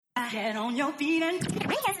Get on your feet and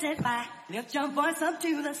testify. Lift your voice up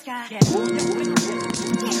to the sky.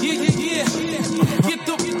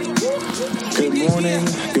 Good morning,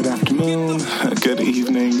 good afternoon, good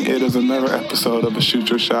evening. It is another episode of the Shoot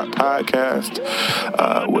Your Shot podcast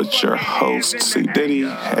with your host, C. Diddy,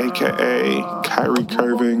 a.k.a. Kyrie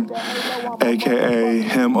Curving, a.k.a.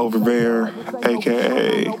 him over there,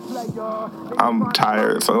 a.k.a. I'm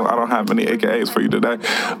tired, so I don't have any AKAs for you today.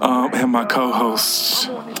 And my co-host,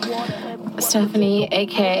 Stephanie,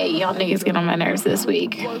 a.k.a. y'all niggas get on my nerves this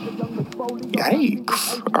week.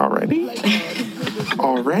 Yikes.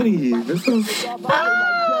 Already? This is...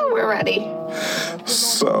 We're ready.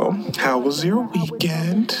 So, how was your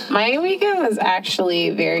weekend? My weekend was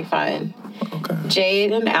actually very fun. Okay.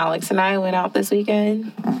 Jade and Alex and I went out this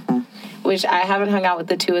weekend, which I haven't hung out with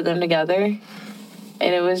the two of them together.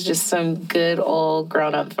 And it was just some good old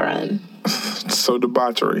grown-up fun. So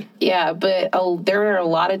debauchery. Yeah, but there were a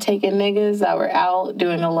lot of taken niggas that were out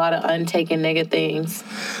doing a lot of untaken nigga things.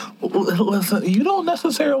 Listen, you don't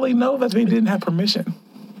necessarily know that they didn't have permission.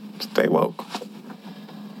 Stay woke.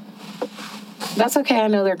 That's okay. I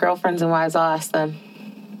know their girlfriends and wives. I'll ask them.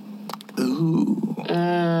 Ooh.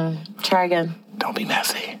 Try again. Don't be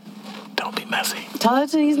messy. Tell that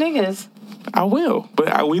to these niggas. I will,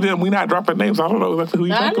 but we not dropping names. I don't know exactly who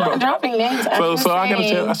you talking about. I'm not dropping names. So I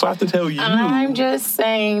have to tell you. I'm just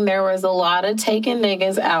saying there was a lot of taken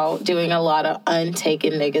niggas out doing a lot of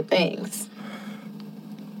untaken nigga things.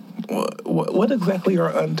 What exactly are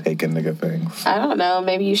untaken nigga things? I don't know.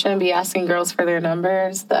 Maybe you shouldn't be asking girls for their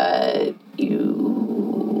numbers that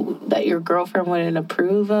your girlfriend wouldn't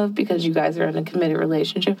approve of because you guys are in a committed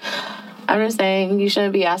relationship. I'm just saying you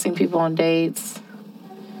shouldn't be asking people on dates.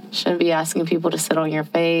 Shouldn't be asking people to sit on your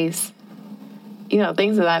face. You know,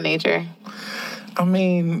 things of that nature. I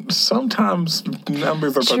mean, sometimes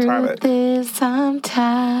numbers are platonic. Truth is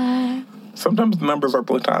sometimes. Sometimes numbers are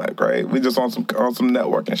platonic, right? We just on some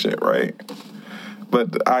networking shit, right?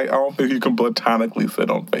 But I don't think you can platonically sit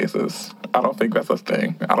on faces. I don't think that's a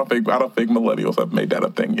thing. I don't think millennials have made that a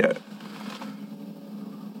thing yet.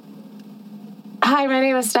 Hi, my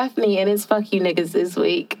name is Stephanie, and it's fuck you niggas this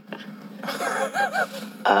week.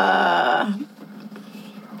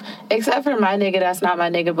 Except for my nigga, that's not my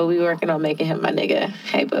nigga, but we working on making him my nigga.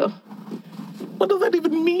 Hey, boo. What does that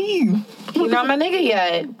even mean? He's not my nigga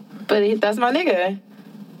yet, but that's my nigga.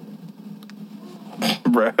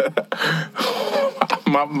 Bruh.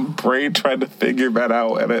 My brain tried to figure that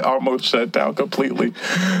out, and it almost shut down completely.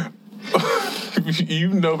 You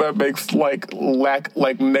know that makes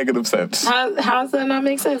negative sense. How does that not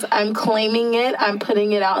make sense? I'm claiming it. I'm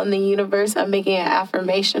putting it out in the universe. I'm making an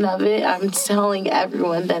affirmation of it. I'm telling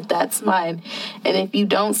everyone that that's mine. And if you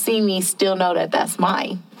don't see me, still know that that's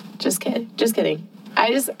mine. Just kidding.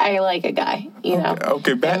 I like a guy, you know.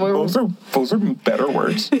 Okay, those are better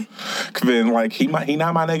words. Then he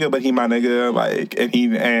not my nigga, but he my nigga.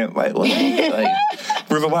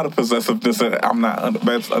 There's a lot of possessiveness that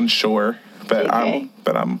that's unsure. Okay.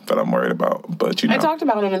 I'm worried about. But I talked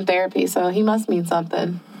about him in therapy, so he must mean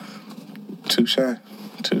something. Touche.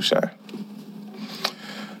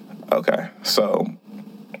 Okay, so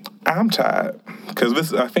I'm tired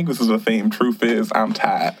because I think this is a theme. Truth is, I'm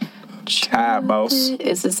tired. Tired, boss.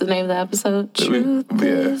 Is this the name of the episode? Truth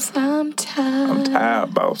is, I'm tired. I'm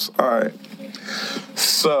tired, boss. All right.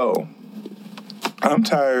 So I'm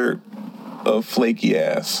tired of flaky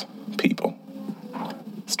ass people.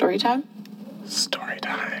 Story time.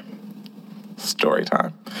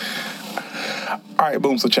 All right,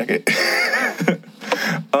 boom, so check it.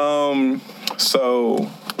 So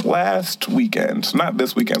last weekend, not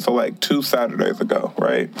this weekend, so 2 Saturdays ago,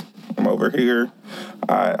 right? I'm over here.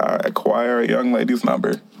 I acquire a young lady's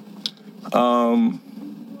number. You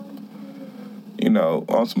know,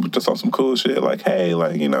 on some cool shit, hey, you're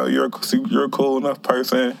a cool enough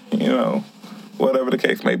person, whatever the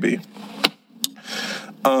case may be.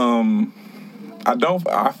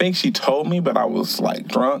 I think she told me, but I was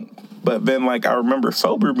drunk. But then I remember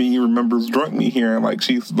sober me remembers drunk me hearing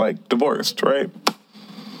she's divorced, right?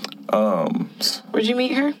 Where'd you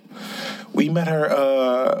meet her? We met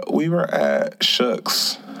her, we were at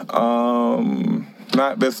Shook's.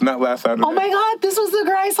 Not last Saturday. Oh my God, this was the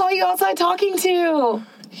girl I saw you outside talking to.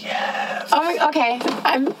 Yes. Oh, okay.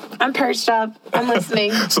 I'm perched up. I'm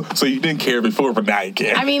listening. So you didn't care before, but now you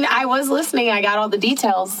care. I mean, I was listening. I got all the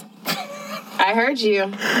details. I heard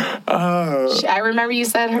you. I remember you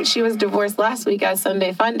said she was divorced last week at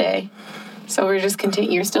Sunday Fun Day. So we're just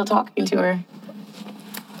continuing. You're still talking to her.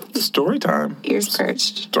 Story time. Ears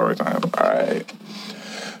perched. Story time. All right.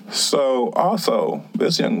 So also,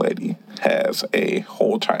 this young lady has a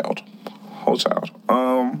whole child.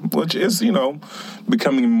 which is,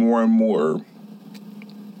 becoming more and more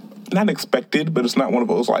not expected, but it's not one of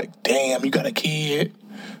those like, damn, you got a kid.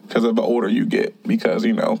 Because of the older you get, because,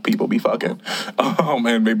 people be fucking,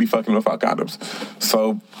 and they be fucking without condoms.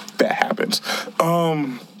 So that happens.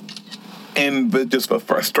 But just the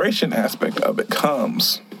frustration aspect of it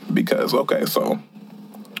comes because, okay, so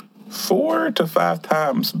 4 to 5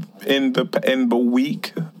 times in the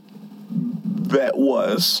week that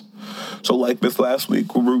was, so like this last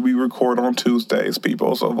week, we record on Tuesdays,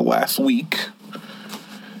 people, so the last week,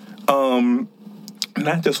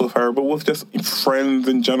 not just with her, but with just friends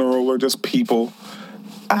in general or just people,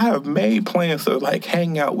 I have made plans to, like,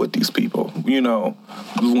 hang out with these people,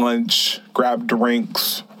 lunch, grab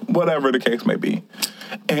drinks, whatever the case may be.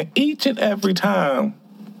 And each and every time,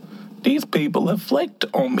 these people have flaked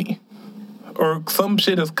on me. Or some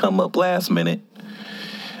shit has come up last minute,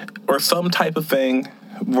 or some type of thing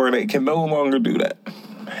where they can no longer do that.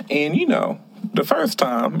 And, the first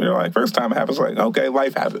time it happens, like, okay,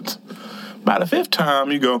 life happens. By the 5th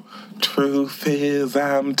time, you go, truth is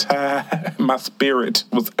I'm tired. My spirit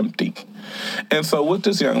was empty. And so with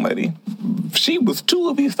this young lady, she was 2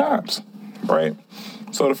 of these times, right?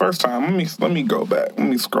 So the first time, let me go back. Let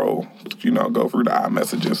me scroll, go through the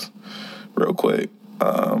iMessages real quick.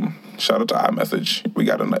 Shout out to iMessage. We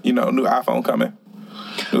got a new iPhone coming.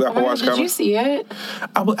 New Apple Watch coming. Did you see it?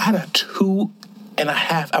 I had a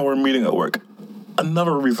 2.5-hour meeting at work.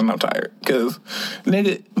 Another reason I'm tired, because,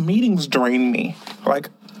 nigga, meetings drain me. Like,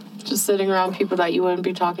 just sitting around people that you wouldn't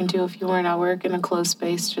be talking to if you weren't at work in a closed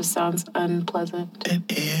space just sounds unpleasant.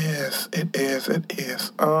 It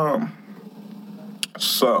is.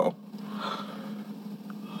 So,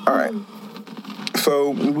 all right. So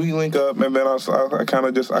we link up, and then I kind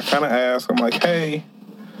of ask. I'm like, hey,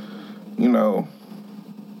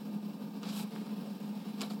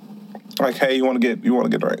 like, hey, you want to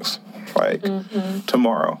get drinks? Like,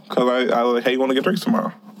 tomorrow. Because I was like, hey, you want to get drinks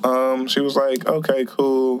tomorrow? She was like, okay,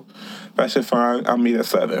 cool. That shit fine. I'll meet at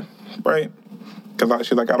 7, right? Because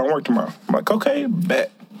she's like, I don't work tomorrow. I'm like, okay,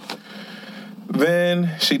 bet.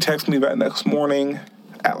 Then she texts me back next morning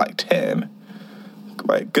at like 10.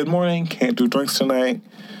 Like, good morning, can't do drinks tonight.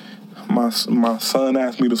 My son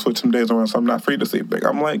asked me to switch some days around, so I'm not free this evening.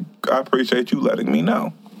 I'm like, I appreciate you letting me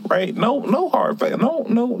know. Right? No hard feelings.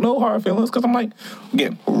 No hard feelings. Because I'm like,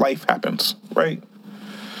 again, life happens, right?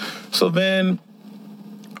 So then,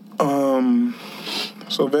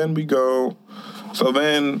 we go. So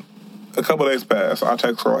then, a couple days pass. I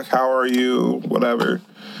text her like, "How are you?" Whatever.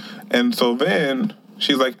 And so then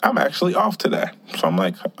she's like, "I'm actually off today." So I'm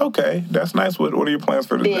like, "Okay, that's nice. What are your plans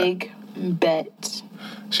for today?" Big bet.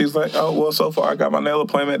 She's like, "Oh, well, so far I got my nail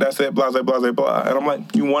appointment. That's it, blah, blah, blah, blah." And I'm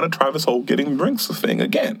like, you want to try this whole getting drinks thing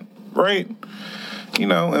again, right?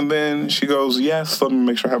 And then she goes, yes, let me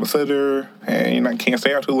make sure I have a sitter, and I can't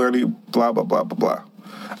stay out too early, blah, blah, blah, blah, blah.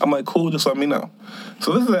 I'm like, cool, just let me know.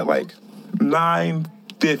 So this is at like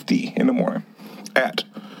 9:50 in the morning. At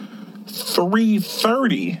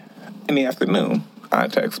 3:30 in the afternoon, I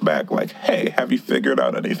text back like, hey, have you figured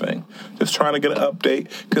out anything? Just trying to get an update,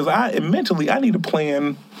 because I need to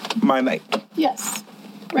plan my night. Yes,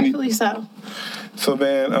 rightfully so. So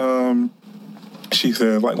then she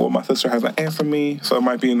said, like, well, my sister hasn't answered me, so it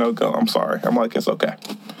might be a no-go. I'm sorry. I'm like, it's okay.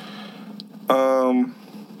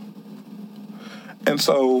 And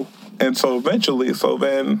so eventually, so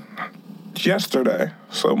then yesterday,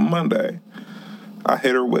 so Monday, I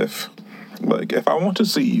hit her with, like, if I want to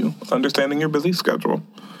see you, understanding your busy schedule,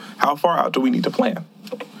 how far out do we need to plan?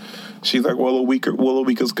 She's like, well, a week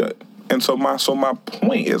is good. And so my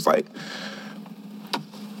point is, like,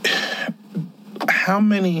 how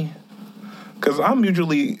many, because I'm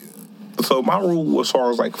usually, so my rule as far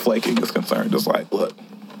as, like, flaking is concerned is, like, look,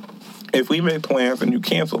 if we make plans and you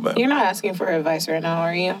cancel them. You're not asking for advice right now,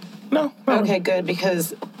 are you? No. Okay, good,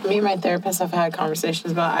 because me and my therapist have had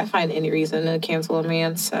conversations about I find any reason to cancel a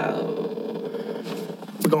man, so...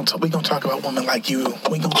 We're gonna talk about women like you.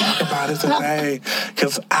 We're gonna talk about it today,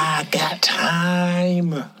 because I got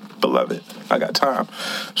time. Beloved, I got time.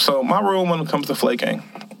 So my rule when it comes to flaking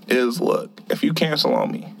is, look, if you cancel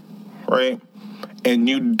on me, right, and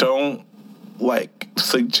you don't, like,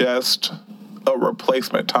 suggest a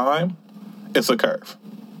replacement time, it's a curve.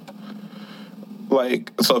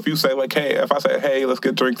 Like, so if you say, like, hey, if I say, hey, let's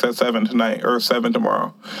get drinks at 7 tonight or 7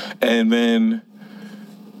 tomorrow, and then,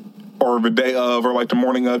 or the day of, or like the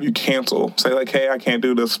morning of, you cancel, say, like, hey, I can't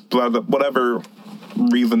do this, blah, blah, whatever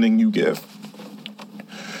reasoning you give,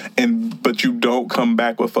 but you don't come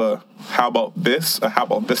back with a, how about this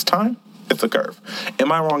time, it's a curve.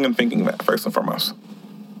 Am I wrong in thinking that, first and foremost?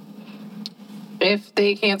 If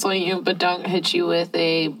they cancel you but don't hit you with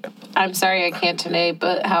a, I'm sorry I can't today,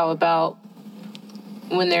 but how about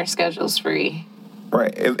when their schedule's free?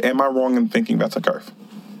 Right. Am I wrong in thinking that's a curve?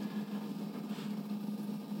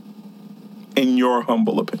 In your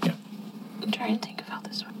humble opinion. I'm trying to think about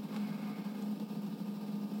this one.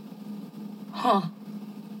 Huh.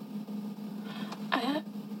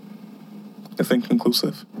 It's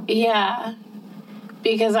inconclusive. Yeah.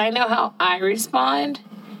 Because I know how I respond.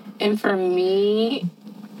 And for me,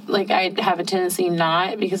 like, I have a tendency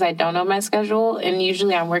not, because I don't know my schedule. And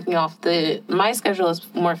usually I'm working off my schedule is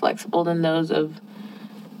more flexible than those of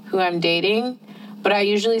who I'm dating. But I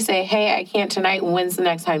usually say, hey, I can't tonight. When's the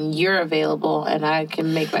next time you're available? And I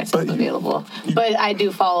can make myself available. But I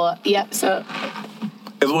do follow up. Yep. So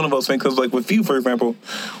it's one of those things, because, like, with you, for example,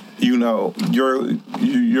 you know,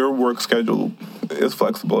 your work schedule is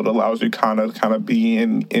flexible. It allows you kind of be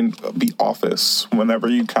in the office whenever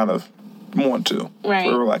you kind of want to, right,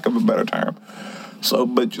 for lack of a better term. So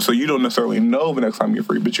you don't necessarily know the next time you're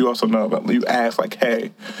free, but you also know that you ask, like,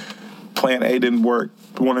 hey, plan A didn't work.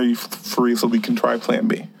 When are you free so we can try plan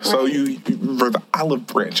B? Right. So you for the olive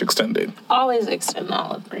branch extended. Always extend the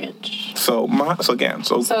olive branch. So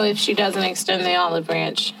if she doesn't extend the olive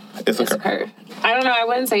branch, it's a curve. I don't know. I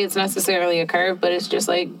wouldn't say it's necessarily a curve, but it's just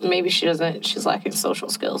like maybe she's lacking social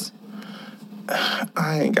skills.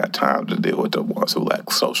 I ain't got time to deal with the ones who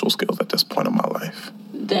lack social skills at this point in my life.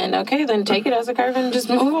 Then take it as a curve and just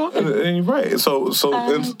move on. And you're right. So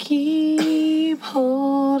I keep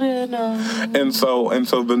holding on. And so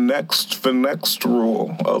the next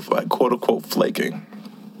rule of, like, quote unquote flaking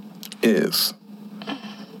is,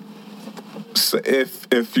 so if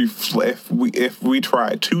we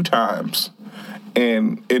try 2 times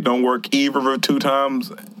and it don't work either of 2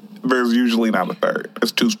 times, there's usually not a third.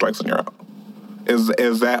 It's 2 strikes and you're out.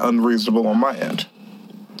 Is that unreasonable on my end?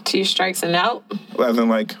 2 strikes and out? As in,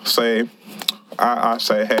 like, say, I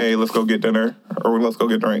say, hey, let's go get dinner, or let's go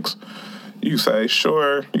get drinks. You say,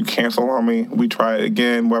 sure, you cancel on me. We try it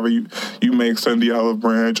again, whether you may extend the olive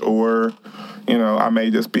branch, or, you know, I may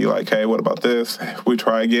just be like, hey, what about this? We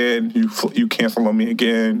try again. You cancel on me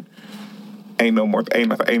again. Ain't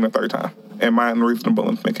a third time. Am I unreasonable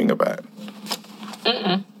in thinking of that?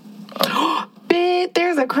 Bitch,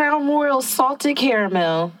 there's a Crown Royal salted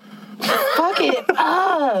caramel. Fuck it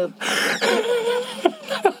up.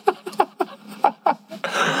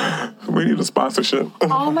 We need a sponsorship.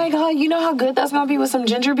 Oh my God, you know how good that's gonna be with some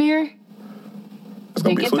ginger beer?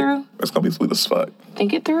 Think it through. It's gonna be sweet as fuck.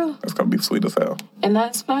 Think it through. It's gonna be sweet as hell. And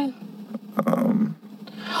that's fine.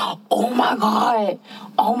 Oh my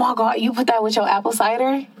God. You put that with your apple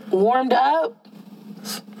cider? Warmed up?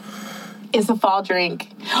 It's a fall drink.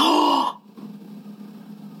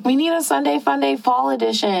 We need a Sunday Funday fall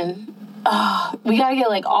edition. We gotta get,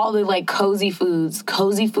 like, all the, like, cozy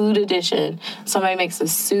food edition. Somebody makes a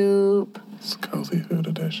soup. It's cozy food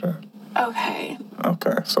edition. Okay.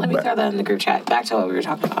 So let me throw that in the group chat. Back to what we were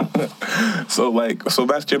talking about. So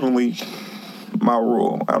that's generally my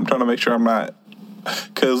rule. I'm trying to make sure I'm not,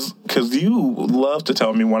 because you love to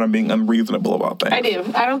tell me when I'm being unreasonable about things. I do.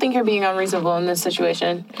 I don't think you're being unreasonable in this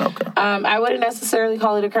situation. Okay. I wouldn't necessarily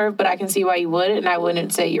call it a curve, but I can see why you would, and I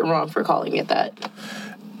wouldn't say you're wrong for calling it that.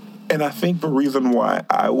 And I think the reason why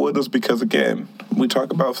I would is because, again, we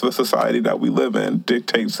talk about the society that we live in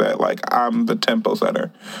dictates that, like, I'm the tempo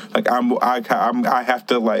setter. Like, I have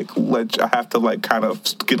to kind of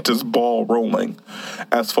get this ball rolling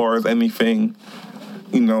as far as anything,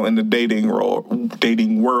 you know, in the dating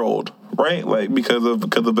world, right? Like, because of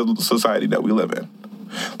the society that we live in.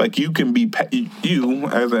 Like, you can be, you,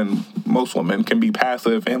 as in most women, can be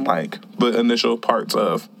passive in, like, the initial parts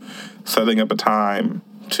of setting up a time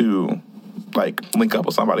to, like, link up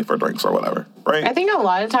with somebody for drinks or whatever, right? I think a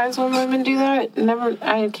lot of times when women do that,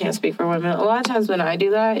 I can't speak for women. A lot of times when I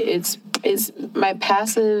do that, it's my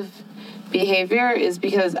passive behavior is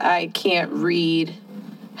because I can't read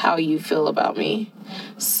how you feel about me.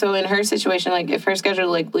 So in her situation, like, if her schedule,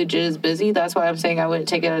 like, legit is busy, that's why I'm saying I wouldn't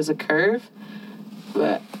take it as a curve.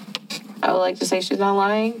 But I would like to say she's not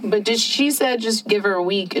lying. But she said just give her a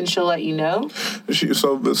week and she'll let you know? I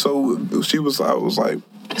was like...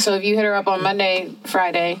 So if you hit her up on Monday,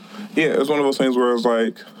 Friday... Yeah, it's one of those things where it's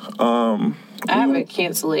like... I have a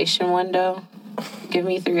cancellation window. Give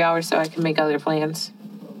me 3 hours so I can make other plans.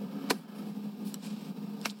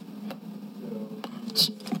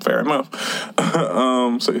 Fair enough.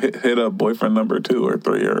 So hit up boyfriend number 2 or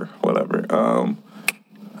 3 or whatever.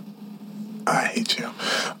 I hate you.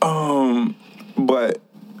 But...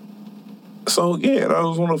 So, yeah, that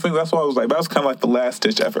was one of the things. That's why I was like, that was kind of like the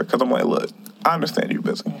last-ditch effort. Because I'm like, look, I understand you're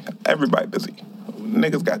busy. Everybody busy.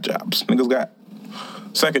 Niggas got jobs. Niggas got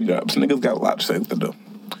second jobs. Niggas got a lot of things to do.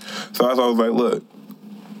 So I was like, look,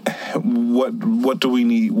 what do we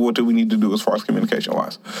need? What do we need to do as far as communication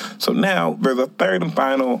wise? So now there's a third and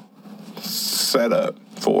final setup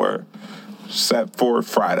for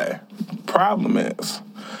Friday. Problem is,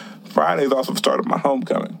 Friday is also the start of my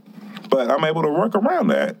homecoming, but I'm able to work around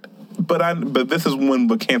that. But this is when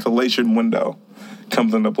the cancellation window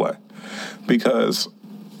comes into play, because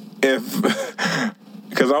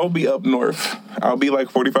I'll be up north. I'll be like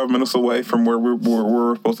 45 minutes away from where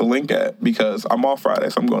we're supposed to link at, because I'm off Friday,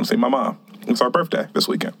 so I'm going to see my mom. It's our birthday this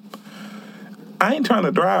weekend. I ain't trying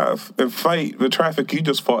to drive and fight the traffic you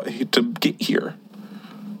just fought to get here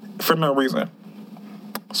for no reason.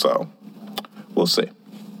 So we'll see.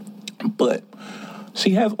 But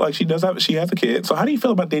she has a kid. So how do you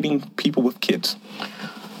feel about dating people with kids?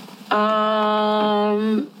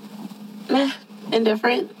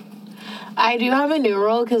 Indifferent. I do have a new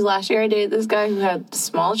rule, because last year I dated this guy who had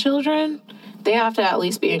small children. They have to at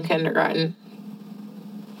least be in kindergarten.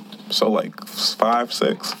 So like 5,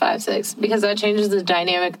 6? 5, 6. Because that changes the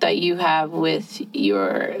dynamic that you have with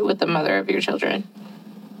the mother of your children.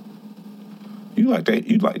 You like to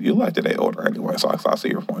date older anyway, so I see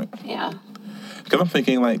your point. Yeah. Because I'm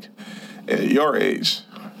thinking, like, at your age,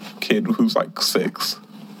 kid who's like 6,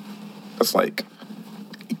 that's like,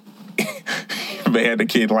 they had a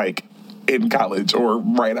kid like in college or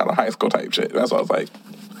right out of high school type shit. That's what I was like.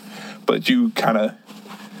 But you kind of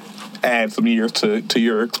add some years to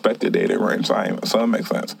your expected dating range, so it makes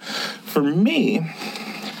sense. For me,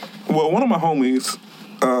 well, one of my homies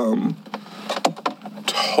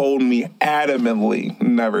told me adamantly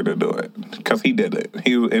never to do it, because he did it.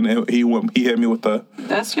 He hit me with the...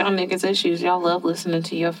 That's y'all niggas' issues. Y'all love listening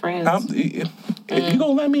to your friends. If you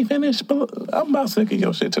gonna let me finish, I'm about sick of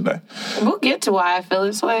your shit today. We'll get to why I feel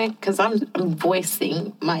this way, because I'm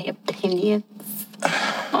voicing my opinions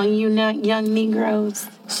on you young Negroes.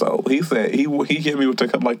 So he said he hit me with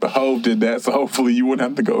the Hove did that, so hopefully you wouldn't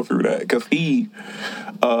have to go through that, because he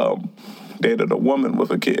dated a woman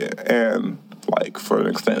with a kid, and like for an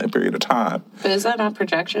extended period of time. But is that not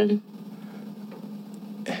projection?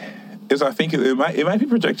 I think it might be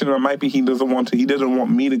projection, or it might be he doesn't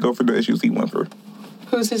want me to go through the issues he went through.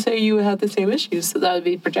 Who's to say you would have the same issues? So that would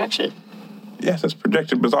be projection. Yes, it's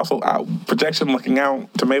projection, but it's also projection looking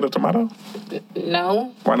out tomato.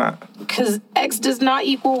 No. Why not? Because X does not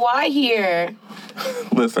equal Y here.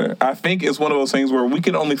 Listen, I think it's one of those things where we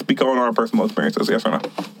can only speak on our personal experiences, yes or no?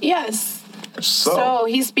 Yes. So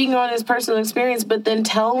he's speaking on his personal experience, but then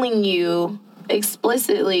telling you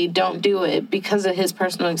explicitly don't do it because of his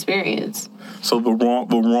personal experience. So the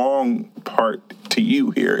wrong part to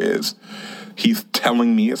you here is he's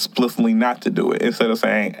telling me explicitly not to do it, instead of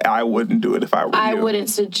saying I wouldn't do it if I were you. I wouldn't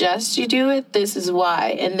suggest you do it. This is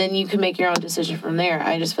why. And then you can make your own decision from there.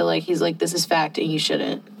 I just feel like he's like, this is fact and you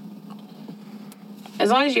shouldn't.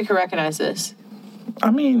 As long as you can recognize this. I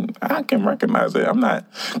mean, I can recognize it. I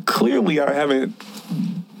haven't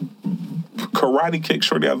karate kicked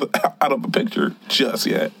Shorty out of the picture just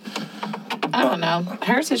yet. I don't know.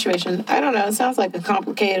 Her situation, I don't know. It sounds like a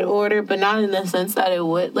complicated order, but not in the sense that it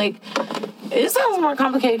would. Like, it sounds more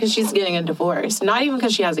complicated because she's getting a divorce. Not even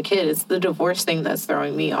because she has a kid. It's the divorce thing that's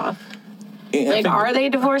throwing me off. Like, are they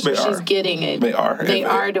divorced or she's getting it? They are. They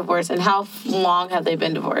are divorced. And how long have they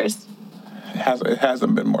been divorced? It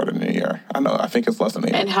hasn't been more than a year. I think it's less than a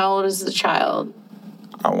year. And how old is the child?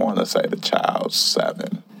 I want to say the child's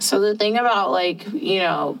 7. So the thing about, like,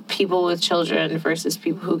 people with children versus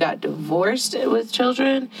people who got divorced with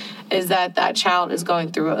children is that child is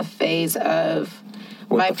going through a phase of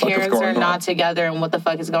my parents are not together and what the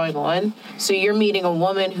fuck is going on. So you're meeting a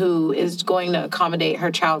woman who is going to accommodate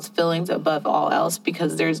her child's feelings above all else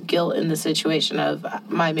because there's guilt in the situation of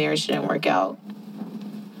my marriage didn't work out.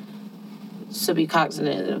 So be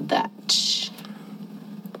cognizant of that.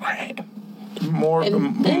 Right.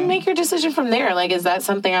 Then make your decision from there. Like, is that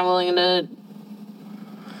something I'm willing to...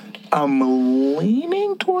 I'm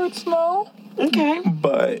leaning towards no. Okay.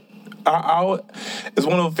 But it's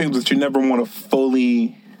one of those things that you never want to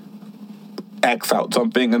fully X out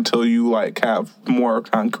something until you, like, have more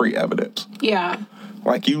concrete evidence. Yeah.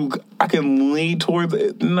 Like, I can lean towards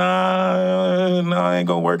it. Nah, I ain't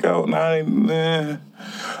gonna work out.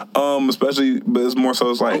 Especially, but it's more so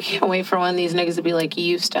it's like... I can't wait for one of these niggas to be like,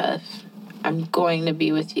 you stuff. I'm going to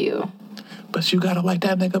be with you. But you gotta like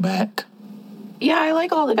that nigga back. Yeah, I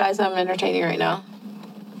like all the guys I'm entertaining right now.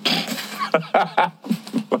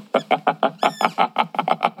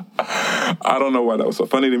 I don't know why that was so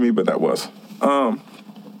funny to me, but that was.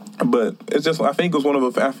 But it's just, I think it was one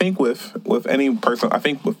of the, I think with any person, I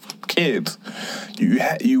think with kids,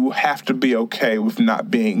 you have to be okay with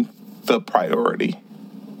not being the priority,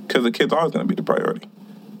 because the kid's always going to be the priority,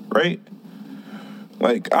 right?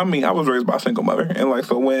 Like, I mean, I was raised by a single mother, and like,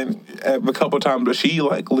 so when a couple of times that she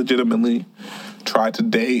like legitimately tried to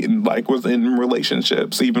date and like was in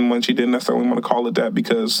relationships, even when she didn't necessarily want to call it that,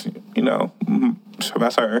 because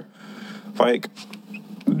that's her. Like,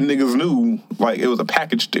 niggas knew like it was a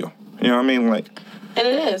package deal. You know what I mean? Like, and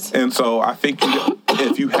it is. And so I think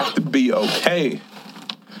if you have to be okay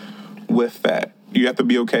with that, you have to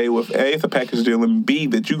be okay with A, it's a package deal, and B,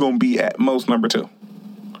 that you're gonna be at most number 2.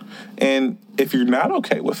 And if you're not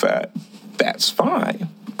okay with that, that's fine.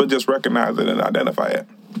 But just recognize it and identify it.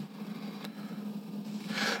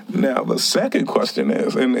 Now, the second question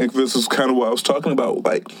is, and this is kind of what I was talking about,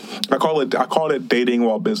 like, I call it dating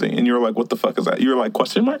while busy. And you're like, what the fuck is that? You're like,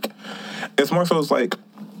 question mark? It's more so it's like,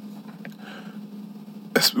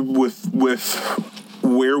 with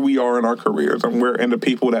where we are in our careers and the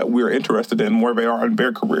people that we're interested in, where they are in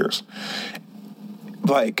their careers.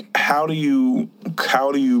 Like, how do you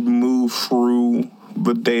move through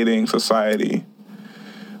the dating society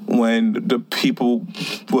when the people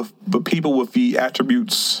with the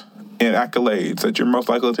attributes and accolades that you're most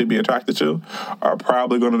likely to be attracted to are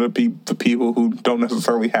probably going to be the people who don't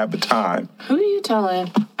necessarily have the time? Who are you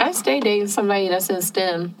telling? I stay dating somebody that's in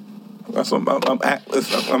STEM. That's what I'm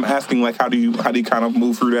asking. Like, how do you kind of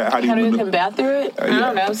move through that? How do you combat through it? I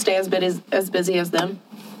don't know. Stay as busy as them.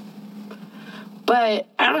 But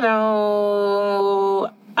I don't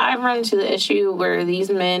know. I've run into the issue where these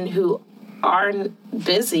men who aren't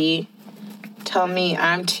busy tell me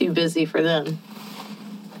I'm too busy for them.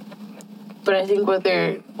 But I think what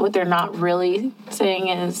they're not really saying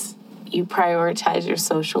is you prioritize your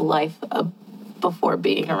social life before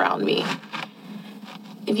being around me.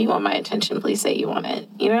 If you want my attention, please say you want it.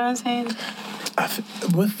 You know what I'm saying?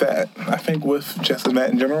 With that, I think with just that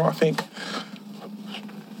in general, I think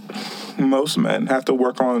most men have to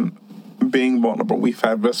work on being vulnerable. We've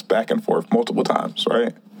had this back and forth multiple times,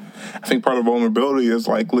 right? I think part of vulnerability is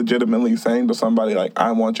like legitimately saying to somebody like,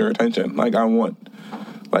 I want your attention. Like, I want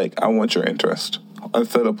your interest.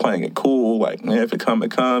 Instead of playing it cool, like, man, if it come,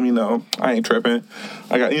 it come, I ain't tripping.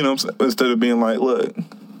 I got, instead of being like, look,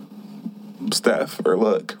 Steph, or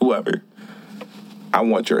look, whoever, I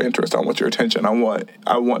want your interest. I want your attention. I want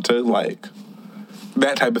to, like,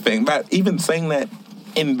 that type of thing. That, even saying that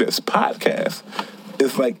in this podcast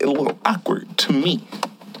is like a little awkward to me.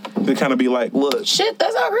 To kind of be like, look, shit,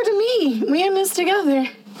 that's awkward to me. We in this together.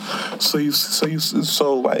 So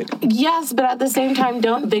like, yes, but at the same time,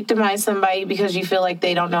 don't victimize somebody because you feel like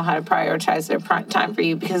they don't know how to prioritize their time for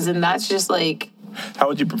you, because then that's just like. How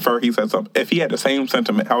would you prefer he said something? If he had the same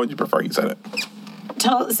sentiment, how would you prefer he said it?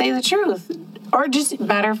 Say the truth. Or just,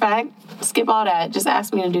 matter of fact, skip all that. Just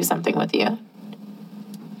ask me to do something with you.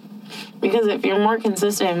 Because if you're more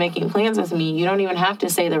consistent in making plans with me, you don't even have to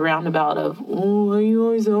say the roundabout of, oh, why you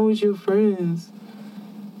always out with your friends?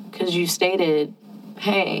 Because you stated,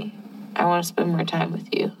 hey, I want to spend more time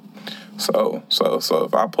with you. So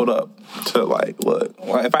if I put up to, like, look,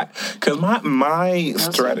 because my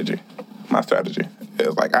strategy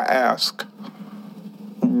is, like, I ask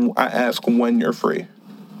when you're free.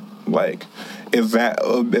 Like, is that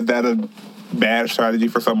a bad strategy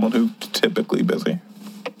for someone who's typically busy?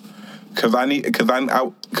 Because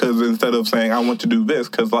instead of saying I want to do this,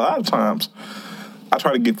 because a lot of times I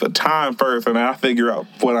try to get the time first, and then I figure out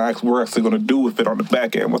what we're actually going to do with it on the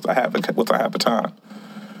back end once I have the time.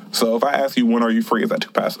 So if I ask you when are you free, is that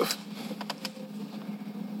too passive?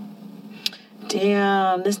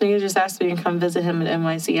 Damn, this nigga just asked me to come visit him at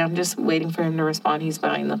NYC. I'm just waiting for him to respond. He's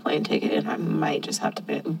buying the plane ticket, and I might just have to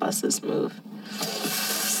bust this move.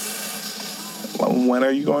 When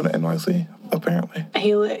are you going to NYC, apparently?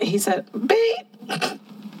 He said, babe.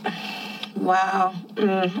 Wow.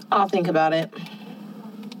 I'll think about it.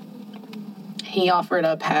 He offered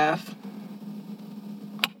up half.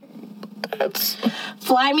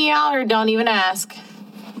 Fly me out or don't even ask.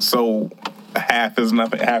 So half is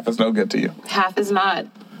nothing. Half is no good to you. Half is not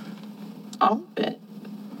all of it.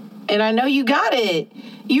 And I know you got it.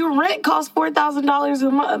 Your rent costs $4,000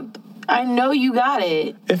 a month. I know you got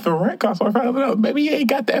it. If the rent costs $4,000, maybe you ain't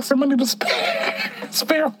got the extra money to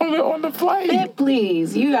spare on the flight. Bit,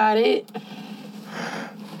 please, you got it.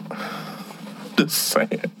 Just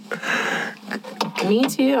saying. Me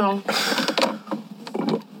too.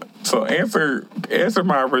 So answer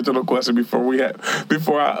my original question before we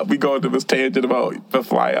go into this tangent about the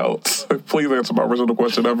flyouts. Please answer my original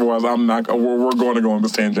question. Otherwise, we're going to go on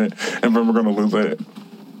this tangent, and then we're going to lose it.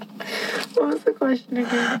 What was the question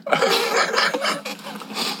again?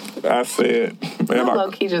 I said, man,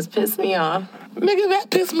 low-key just pissed me off. Nigga, that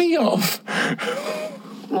pissed me off.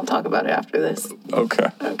 We'll talk about it after this. Okay.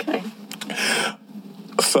 Okay.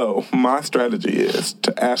 So, my strategy is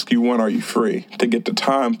to ask you, when are you free? To get the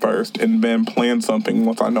time first and then plan something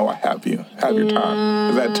once I know I have your time.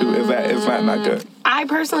 Is that too? Is that not good? I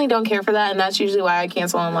personally don't care for that, and that's usually why I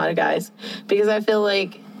cancel on a lot of guys. Because I feel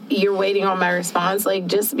like you're waiting on my response. Like,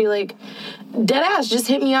 just be like, dead ass, just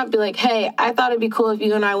hit me up. Be like, hey, I thought it'd be cool if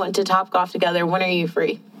you and I went to Topgolf together. When are you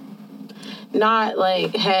free? Not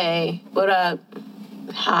like, hey, what up?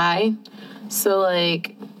 Hi. So,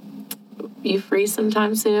 like, you free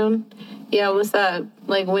sometime soon? Yeah, what's up?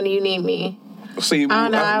 Like, when do you need me? See, I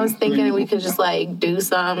don't know. I was thinking we could just, like, do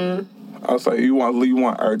something. I was like, you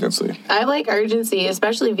want urgency. I like urgency,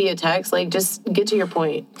 especially via text. Like, just get to your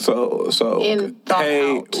point. So And thought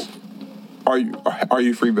hey, out. are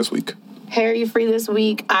you free this week? Hey, are you free this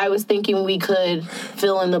week? I was thinking we could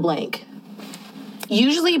fill in the blank.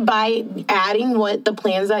 Usually by adding what the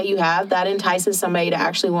plans that you have, that entices somebody to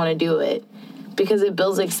actually want to do it. Because it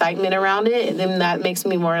builds excitement around it, and then that makes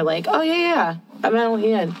me more like, oh, yeah, I'm out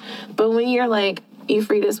in. But when you're like, you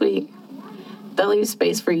free this week? That leaves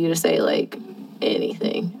space for you to say, like,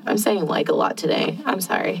 anything. I'm saying like a lot today. I'm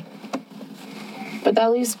sorry. But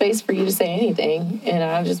that leaves space for you to say anything. And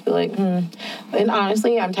I'll just be like, And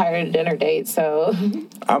honestly, I'm tired of dinner dates, so.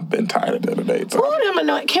 I've been tired of dinner dates. Ooh, I'm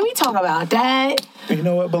annoyed. Can we talk about that? You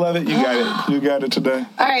know what, beloved? You got it. You got it today.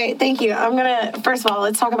 All right, thank you. I'm going to, first of all,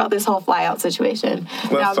 let's talk about this whole fly out situation.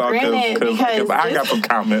 Let's talk, because I got some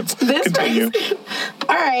comments. Continue.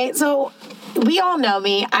 All right, so we all know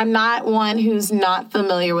me. I'm not one who's not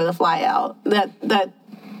familiar with a fly out.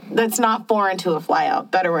 That's not foreign to a fly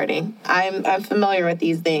out. Better wording. I'm familiar with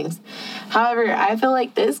these things. However, I feel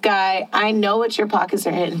like this guy, I know what your pockets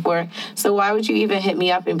are hitting for. So why would you even hit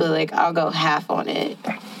me up and be like, I'll go half on it?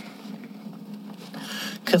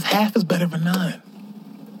 Because half is better than none.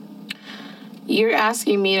 You're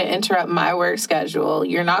asking me to interrupt my work schedule.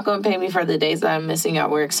 You're not going to pay me for the days that I'm missing at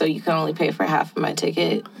work, so you can only pay for half of my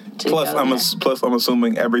ticket. Plus, I'm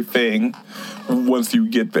assuming everything once you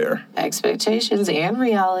get there. Expectations and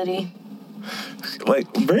reality.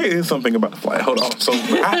 Like, there is something about the flight. Hold on. So,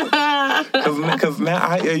 because now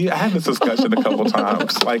I had this discussion a couple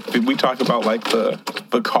times. Like, we talked about like the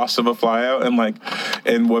cost of a fly out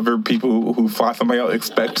and whether people who fly somebody out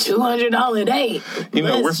expect $200 date. You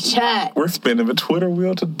know, chat. We're spinning the Twitter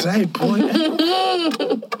wheel today, boy.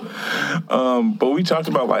 But we talked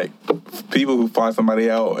about like people who fly somebody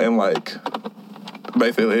out and like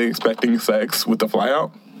basically expecting sex with the fly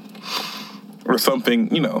out. Or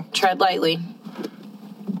something, you know. Tread lightly.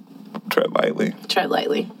 Tread lightly. Tread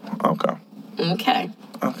lightly. Okay. Okay.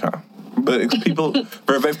 But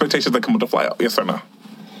there's expectations that come with the fly out, yes or no?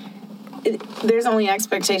 There's only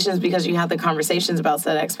expectations because you have the conversations about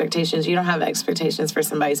said expectations. You don't have expectations for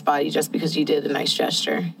somebody's body just because you did a nice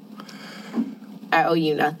gesture. I owe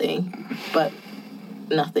you nothing, but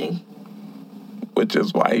nothing. Which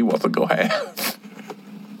is why he wants to go half.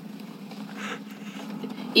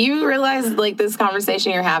 You realize, like, this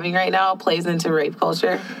conversation you're having right now plays into rape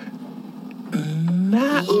culture?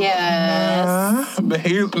 Yes. But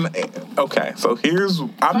here's... Okay, so here's...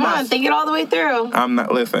 Come on, think it all the way through.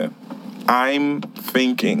 Listen, I'm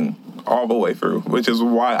thinking all the way through, which is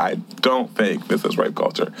why I don't think this is rape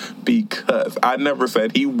culture. Because I never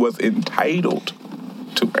said he was entitled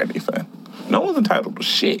to anything. No one's entitled to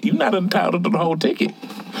shit. You're not entitled to the whole ticket.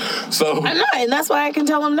 So I'm not, and that's why I can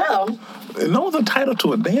tell him no. No one's entitled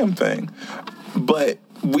to a damn thing. But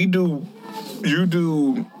we do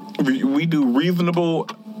reasonable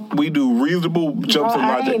jumps in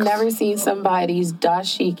logic. I ain't never seen somebody's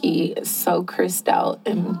dashiki so crisped out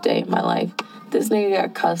in a day in my life. This nigga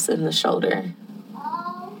got cuffs in the shoulder.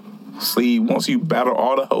 See, once you battle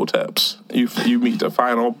all the hoteps, you meet the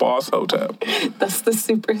final boss hotep. That's the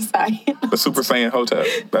Super Saiyan. The Super Saiyan hotep.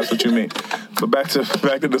 That's what you mean. But back to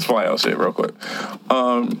this fly out shit real quick.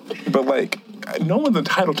 But like, no one's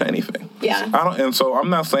entitled to anything. Yeah. And so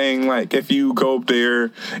I'm not saying like if you go up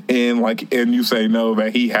there and you say no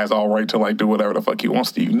that he has all right to like do whatever the fuck he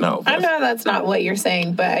wants to. No. I know that's not what you're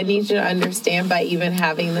saying, but I need you to understand by even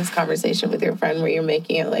having this conversation with your friend where you're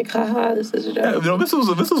making it like, haha, this is a joke. Yeah, this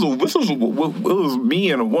was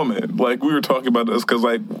me and a woman. Like we were talking about this because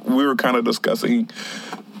like we were kind of discussing.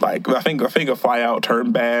 Like I think a fly out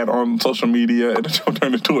turned bad on social media and it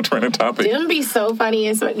turned into a trending topic. It'd be so funny.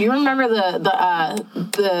 You remember the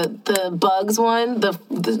bugs one,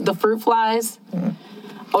 the fruit flies,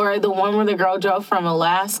 or the one where the girl drove from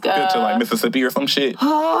Alaska to like Mississippi or some shit.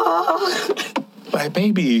 Like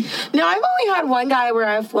baby. No, I've only had one guy where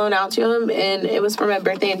I've flown out to him, and it was for my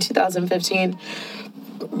birthday in 2015.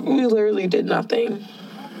 We literally did nothing.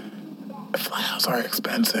 Flyouts are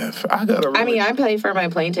expensive. I paid for my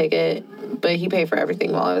plane ticket, but he paid for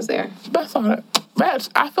everything while I was there. That's all right.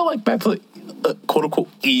 I feel like that's a quote unquote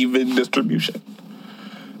even distribution.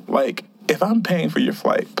 Like, if I'm paying for your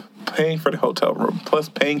flight, paying for the hotel room, plus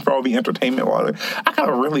paying for all the entertainment while there, I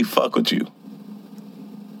gotta really fuck with you.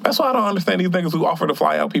 That's why I don't understand these niggas who offer to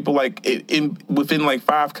fly out people like within like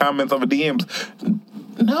 5 comments of a DMs.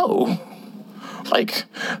 No. Like,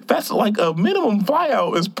 that's like a minimum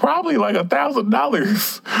flyout is probably like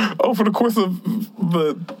 $1,000 over the course of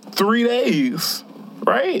the 3 days,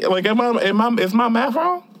 right? Like, is my math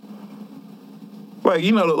wrong? Like,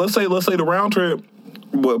 you know, let's say the round trip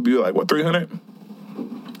would be like, what, 300?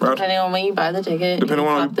 Depending on when you buy the ticket, depending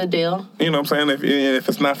on the deal. You know what I'm saying? If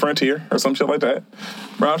it's not Frontier or some shit like that,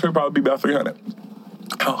 round trip probably be about 300.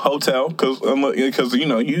 Hotel, because you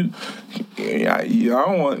know you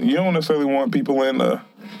don't necessarily want people in the.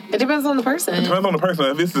 It depends on the person. It depends on the person.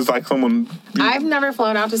 If this is like someone, I've never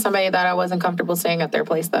flown out to somebody that I wasn't comfortable staying at their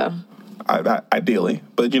place though. Ideally,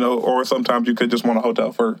 but you know, or sometimes you could just want a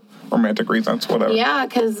hotel for romantic reasons, whatever. Yeah,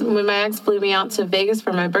 because when my ex flew me out to Vegas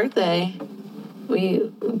for my birthday,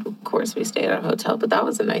 of course we stayed at a hotel, but that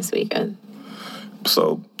was a nice weekend.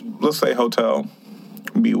 So let's say hotel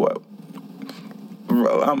be what?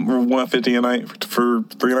 I'm $150 a night for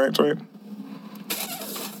 3 nights, right?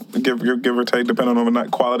 Give or take, depending on the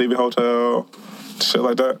night quality of the hotel, shit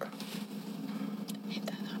like that.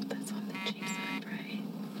 That's on the cheap side, right?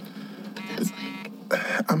 But that's like.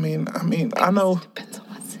 I know. It depends on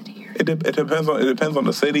what city you're in. It depends on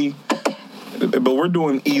the city, but we're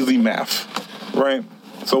doing easy math, right?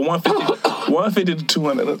 So 150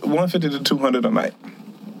 to 200 a night.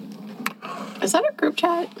 Is that a group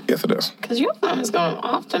chat? Yes, it is. Because your phone is going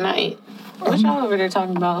off tonight. What y'all over there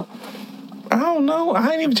talking about? I don't know.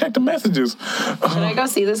 I ain't even checked the messages. Should I go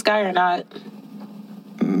see this guy or not?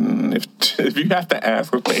 If you have to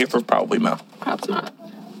ask, the answer is probably no. Perhaps not.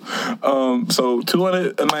 So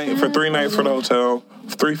 $200 a night for 3 nights for the hotel,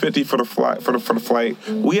 $350 for the flight. For the flight,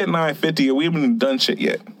 we at $950 and we haven't even done shit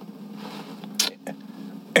yet.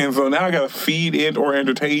 And so now I gotta feed and or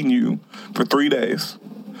entertain you for 3 days.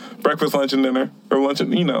 Breakfast, lunch, and dinner, or lunch,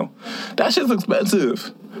 and, you know, that shit's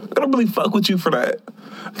expensive. I don't really fuck with you for that.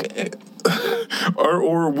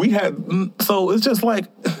 or we had, so it's just like,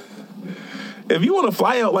 if you want to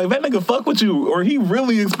fly out, like, that nigga fuck with you, or he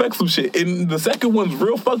really expects some shit. And the second one's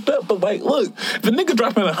real fucked up, but like, look, if a nigga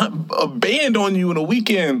dropping a band on you in a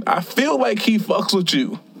weekend, I feel like he fucks with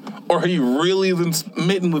you, or he really is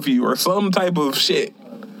smitten with you, or some type of shit.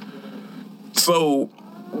 So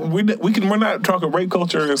we're not talking rape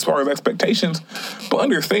culture as far as expectations, but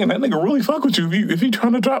understand that nigga really fuck with you if you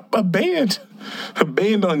trying to drop a band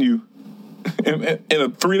on you in a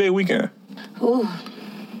 3-day weekend. Ooh.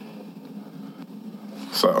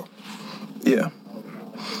 So, yeah.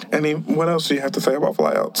 What else do you have to say about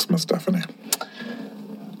flyouts, Miss Stephanie?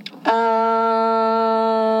 I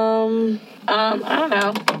don't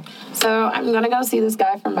know. So I'm gonna go see this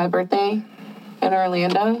guy for my birthday in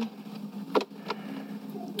Orlando.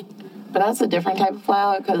 But that's a different type of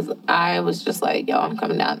flyout because I was just like, yo, I'm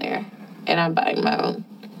coming down there and I'm buying my own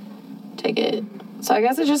ticket. So I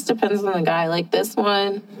guess it just depends on the guy. Like this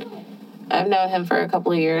one, I've known him for a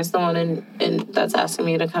couple of years, the one in that's asking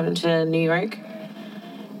me to come into New York.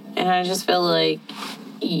 And I just feel like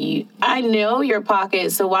I know your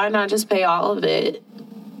pocket, so why not just pay all of it?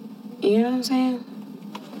 You know what I'm saying?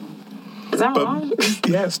 Is that wrong?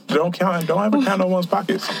 Yes, don't ever count on one's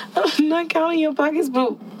pockets. I'm not counting your pockets,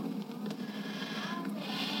 but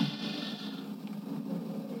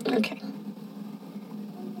okay.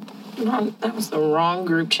 That was the wrong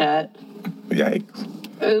group chat.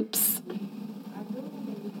 Yikes. Oops.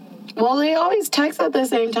 Well, they always text at the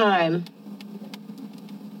same time.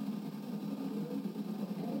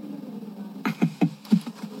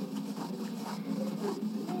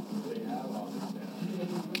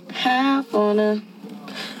 Half on a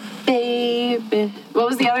baby. What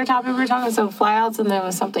was the other topic we were talking about? So flyouts, and there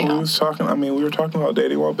was something else. We were talking about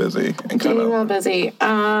dating while busy and dating while busy.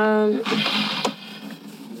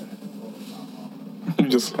 You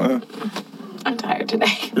just. I'm tired today.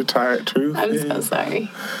 You're tired too. I'm so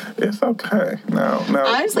sorry. It's okay. No.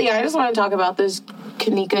 Honestly, I just want to talk about this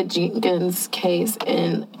Kenneka Jenkins case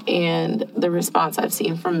and the response I've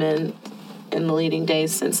seen from men in the leading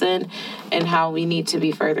days since then, and how we need to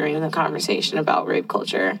be furthering the conversation about rape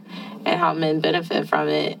culture and how men benefit from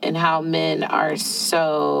it and how men are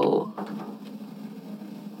so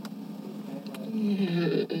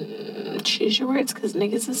choose your words because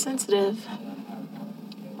niggas is sensitive.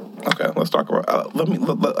 Okay, let's talk about.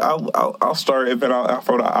 I'll start, and then I'll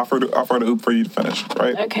offer the oop for you to finish.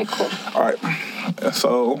 Right? Okay, cool. All right.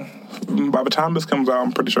 So, by the time this comes out,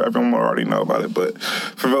 I'm pretty sure everyone will already know about it. But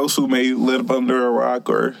for those who may live under a rock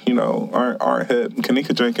or aren't hip,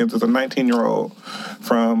 Kenneka Jenkins is a 19-year-old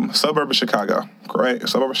from suburb of Chicago, correct?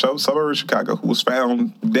 Suburb of Chicago, who was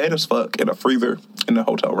found dead as fuck in a freezer in the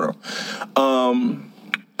hotel room.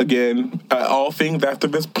 Again, all things after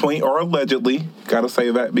this point are allegedly. Gotta say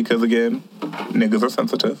that because, again, niggas are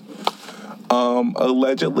sensitive.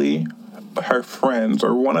 Allegedly, her friends,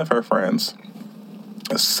 or one of her friends,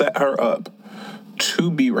 set her up to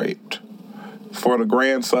be raped for the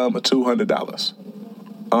grand sum of $200.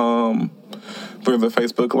 There's a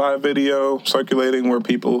Facebook Live video circulating where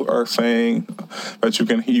people are saying that you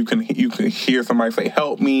can hear somebody say,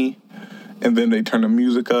 "Help me," and then they turn the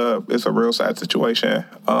music up. It's a real sad situation.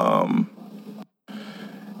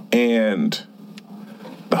 And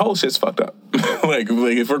the whole shit's fucked up. like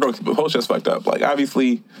if we're going to, the whole shit's fucked up. Like,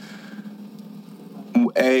 obviously,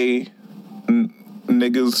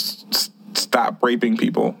 niggas stop raping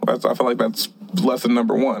people. I feel like that's lesson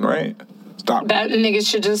number one, right? Stop. That niggas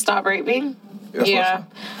should just stop raping? Yeah.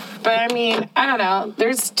 But I mean, I don't know.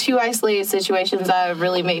 There's two isolated situations that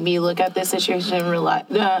really made me look at this situation and realize.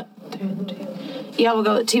 Yeah, we'll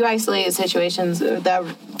go with two isolated situations.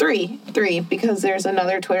 Three, because there's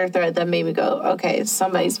another Twitter thread that made me go, okay,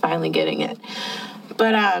 somebody's finally getting it.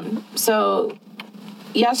 But so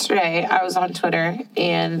yesterday I was on Twitter,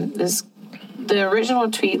 and the original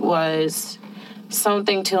tweet was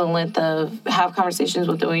something to the length of, have conversations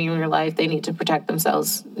with the women in your life. They need to protect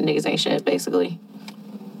themselves. Niggas ain't shit, basically.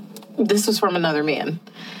 This was from another man.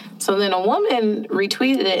 So then a woman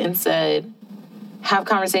retweeted it and said, have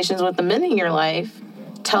conversations with the men in your life.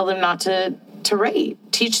 Tell them not to rape.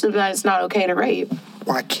 Teach them that it's not okay to rape.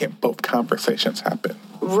 Why can't both conversations happen?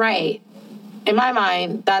 Right. In my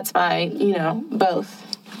mind, that's my, both.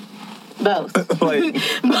 Both.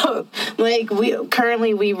 Like,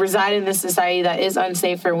 we reside in a society that is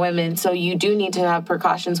unsafe for women, so you do need to have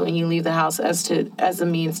precautions when you leave the house as a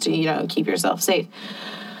means to, keep yourself safe.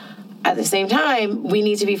 At the same time, we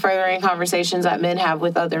need to be furthering conversations that men have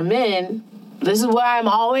with other men. This is what I'm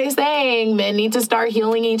always saying. Men need to start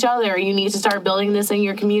healing each other. You need to start building this in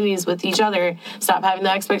your communities with each other. Stop having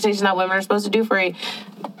the expectation that women are supposed to do for you.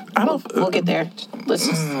 We'll get there.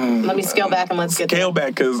 Let me scale back and let's get there. Scale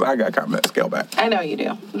back, because I got comments. Scale back. I know you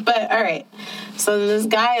do. But, all right. So this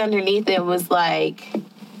guy underneath it was like,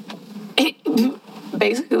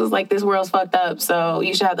 basically was like, this world's fucked up, so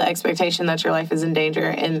you should have the expectation that your life is in danger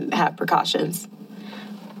and have precautions.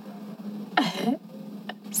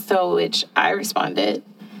 So, which I responded,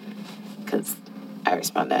 because I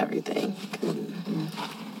respond to everything.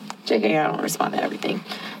 JK, I don't respond to everything.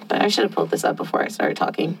 But I should have pulled this up before I started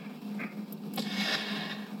talking.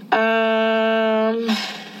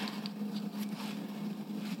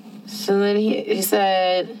 So then he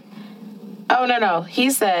said, oh, no.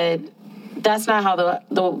 He said, that's not how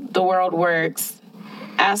the world works.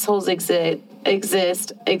 Assholes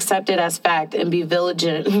exist, accept it as fact, and be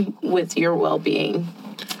vigilant with your well-being.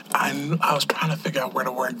 I was trying to figure out where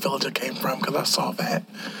the word vigilant came from, because I saw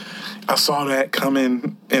that come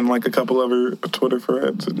in like a couple other Twitter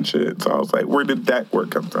threads and shit. So I was like, where did that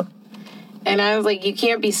word come from? And I was like, you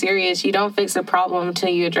can't be serious. You don't fix a problem until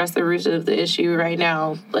you address the roots of the issue right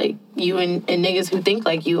now. Like, you and niggas who think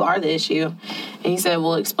like you are the issue. And he said,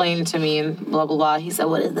 well, explain it to me, and blah, blah, blah. He said,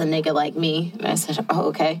 what is a nigga like me? And I said, oh,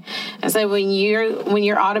 okay. I said, when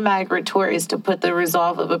your automatic retort is to put the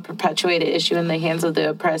resolve of a perpetuated issue in the hands of the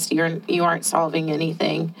oppressed, you aren't solving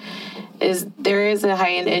anything. There is a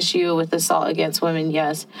heightened issue with assault against women?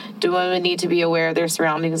 Yes. Do women need to be aware of their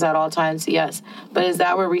surroundings at all times? Yes. But is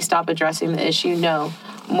that where we stop addressing the issue? No.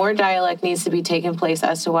 More dialogue needs to be taking place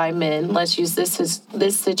as to why men, let's use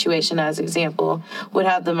this situation as example, would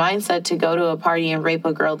have the mindset to go to a party and rape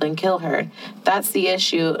a girl then kill her. That's the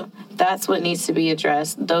issue. That's what needs to be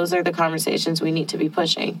addressed. Those are the conversations we need to be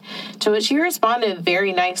pushing. To which he responded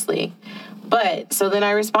very nicely. But, so then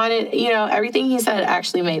I responded, everything he said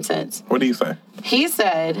actually made sense. What did he say? He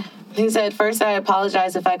said, first, I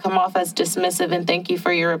apologize if I come off as dismissive, and thank you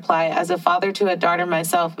for your reply. As a father to a daughter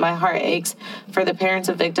myself, my heart aches for the parents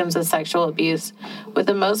of victims of sexual abuse. With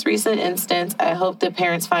the most recent instance, I hope the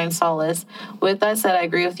parents find solace. With that said, I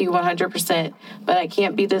agree with you 100%, but I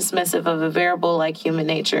can't be dismissive of a variable like human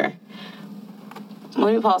nature.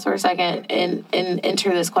 Let me pause for a second and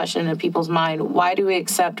enter this question in people's mind. Why do we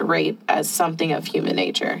accept rape as something of human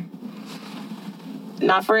nature?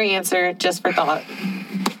 Not for an answer, just for thought.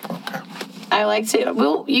 Okay. I like to,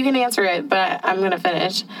 well, you can answer it, but I'm going to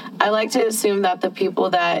finish. I like to assume that the people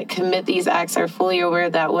that commit these acts are fully aware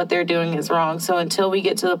that what they're doing is wrong. So until we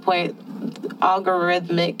get to the point,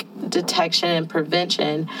 algorithmic detection and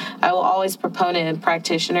prevention, I will always proponent and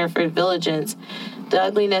practitioner for vigilance. The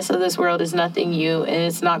ugliness of this world is nothing new, and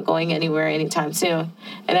it's not going anywhere anytime soon.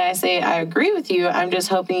 And I say, I agree with you. I'm just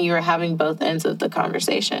hoping you are having both ends of the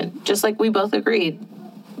conversation. Just like we both agreed.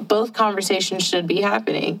 Both conversations should be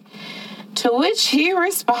happening. To which he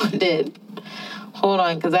responded, hold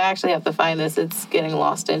on, because I actually have to find this. It's getting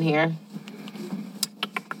lost in here.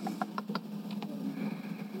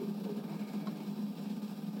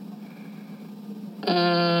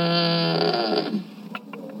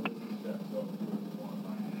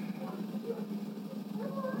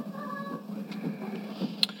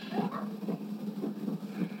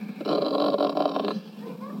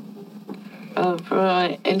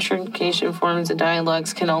 Intrication forms and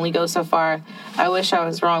dialogues can only go so far. I wish I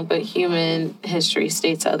was wrong, but human history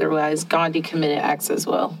states otherwise. Gandhi committed acts as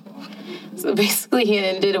well. So basically, he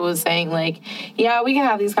ended it was saying, like, yeah, we can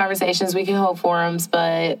have these conversations, we can hold forums,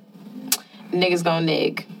 but niggas gonna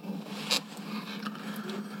nig.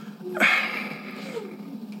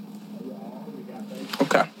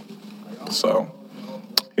 Okay. So,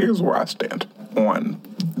 here's where I stand on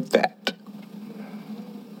that.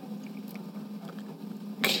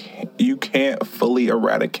 You can't fully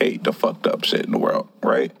eradicate the fucked up shit in the world,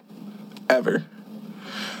 right? Ever.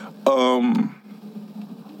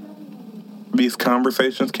 These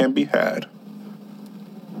conversations can be had.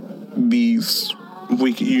 The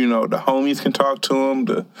homies can talk to him.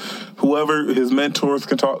 Whoever his mentors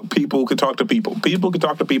can talk. People can talk to people. People can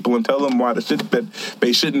talk to people and tell them why the shit that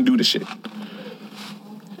they shouldn't do the shit.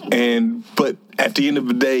 But at the end of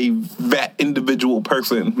the day, that individual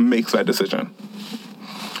person makes that decision.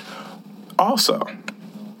 Also,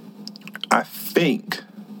 I think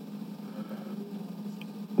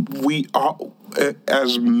we all,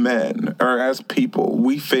 as men or as people,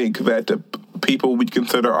 we think that the people we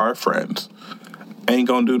consider our friends ain't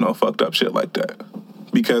gonna do no fucked up shit like that.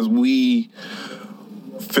 Because we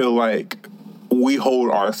feel like we hold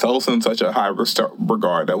ourselves in such a high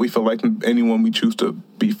regard that we feel like anyone we choose to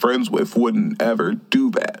be friends with wouldn't ever do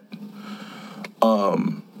that.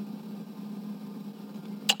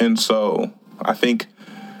 And so I think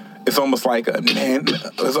it's almost like a, man,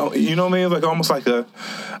 you know what I mean? It's like almost like a,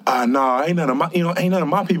 ain't none of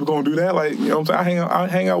my people gonna do that. Like, you know what I'm saying? I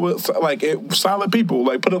hang out with like solid people.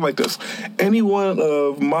 Like, put it like this: any one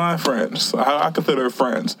of my friends, I consider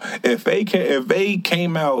friends, if they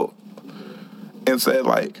came out and said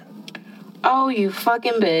like, oh, you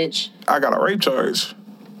fucking bitch, I got a rape charge.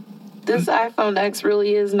 This iPhone X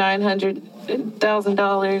really is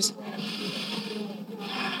 $900,000.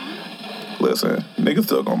 Listen, niggas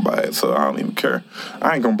still gonna buy it, so I don't even care.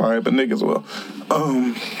 I ain't gonna buy it, but niggas will.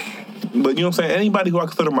 But you know what I'm saying? Anybody who I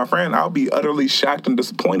consider my friend, I'll be utterly shocked and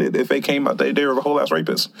disappointed if they came out they were a whole ass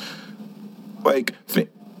rapist. Like,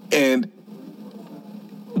 and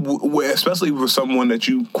especially with someone that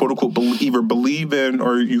you quote unquote either believe in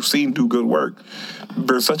or you've seen do good work.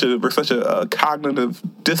 There's such a cognitive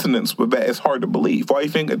dissonance with that. It's hard to believe. Why do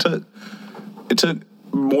you think it took? It took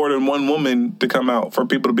more than one woman to come out for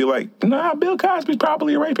people to be like, nah, Bill Cosby's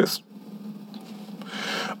probably a rapist.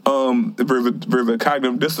 There's a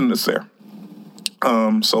cognitive dissonance there.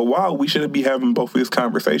 So while we shouldn't be having both of these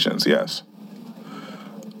conversations, yes.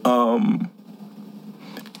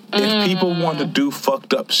 If people want to do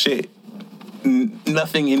fucked up shit,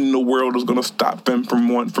 nothing in the world is going to stop them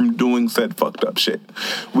from doing said fucked up shit.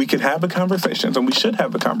 We can have the conversations, and we should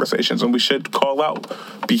have the conversations, and we should call out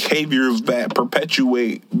behaviors that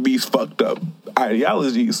perpetuate these fucked up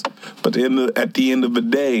ideologies. But at the end of the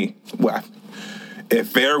day,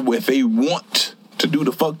 if they want to do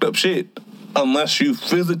the fucked up shit, unless you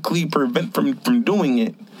physically prevent from doing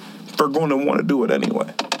it, they're going to want to do it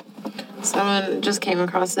anyway. Someone just came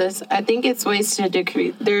across this. I think it's ways to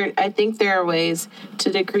decrease. I think there are ways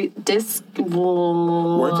to decrease.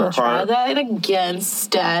 Try that again,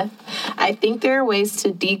 Steph. I think there are ways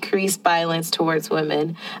to decrease violence towards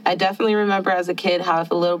women. I definitely remember as a kid how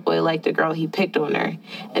if a little boy liked a girl, he picked on her.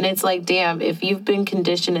 And it's like, damn, if you've been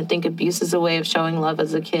conditioned to think abuse is a way of showing love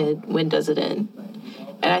as a kid, when does it end?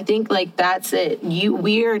 And I think, like, that's it.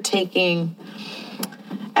 We are taking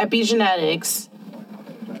epigenetics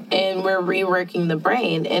and we're reworking the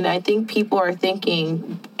brain. And I think people are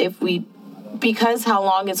thinking because how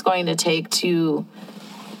long it's going to take to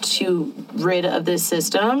rid of this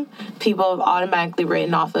system, people have automatically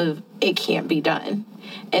written off of it can't be done.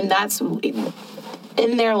 And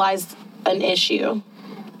in there lies an issue.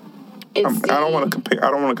 I don't want to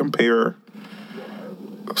compare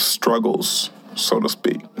struggles, so to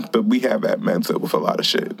speak, that we have at Mensa with a lot of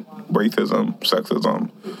shit. Racism,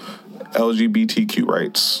 sexism, LGBTQ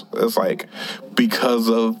rights. It's like, because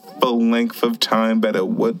of the length of time that it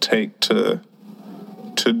would take to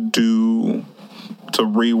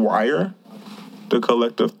rewire the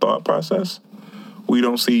collective thought process, we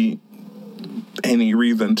don't see any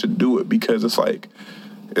reason to do it, because it's like,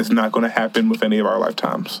 it's not going to happen with any of our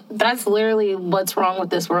lifetimes. That's literally what's wrong with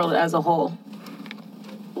this world as a whole.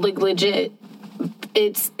 Like, legit.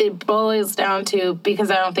 It boils down to, because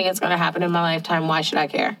I don't think it's going to happen in my lifetime, why should I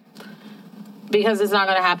care? Because it's not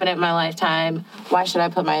going to happen in my lifetime, why should I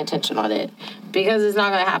put my attention on it? Because it's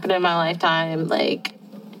not going to happen in my lifetime, like,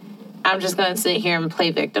 I'm just going to sit here and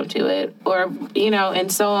play victim to it. Or,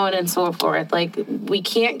 and so on and so forth. Like, we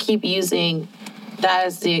can't keep using that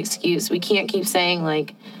as the excuse. We can't keep saying,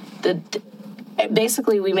 like,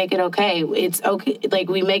 basically we make it okay. It's okay. Like,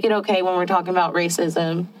 we make it okay when we're talking about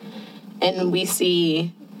racism, and we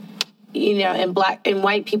see, and black and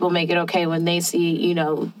white people make it okay when they see,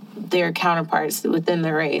 their counterparts within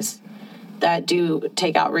their race that do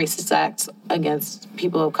take out racist acts against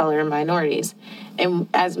people of color and minorities. And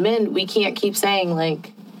as men, we can't keep saying,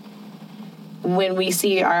 like, when we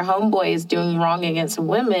see our homeboys doing wrong against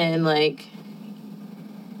women, like,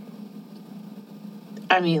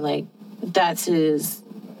 that's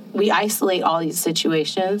we isolate all these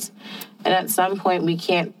situations, and at some point we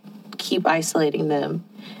can't keep isolating them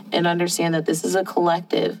and understand that this is a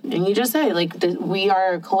collective. And you just said, like, we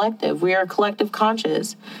are a collective. We are collective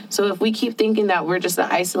conscious. So if we keep thinking that we're just an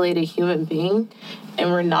isolated human being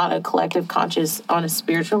and we're not a collective conscious on a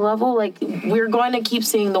spiritual level, like, we're going to keep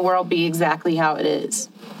seeing the world be exactly how it is.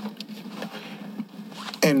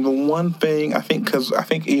 And the one thing, I think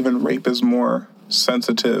even rape is more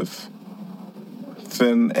sensitive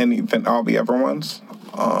than all the other ones.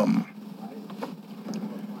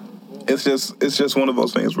 It's just one of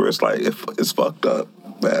those things where it's like, if it's fucked up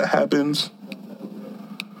that it happens,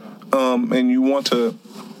 and you want to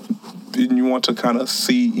kind of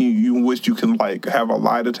see, you wish you can, like, have a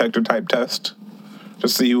lie detector type test to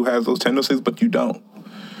see who has those tendencies, but you don't.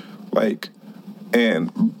 Like,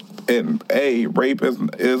 and rape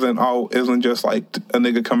isn't just like a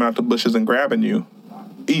nigga coming out the bushes and grabbing you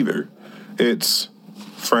either. It's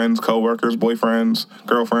friends, coworkers, boyfriends,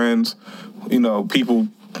 girlfriends, people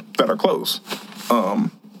that are close.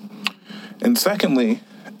 And secondly,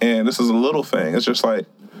 and this is a little thing, it's just like,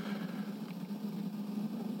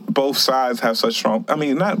 both sides have such strong,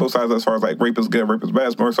 not both sides as far as, like, rape is good, rape is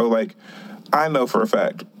bad, more so, like, I know for a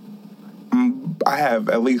fact, I have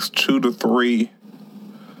at least 2 to 3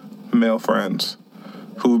 male friends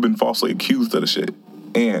who've been falsely accused of the shit.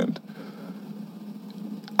 And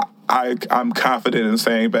I'm confident in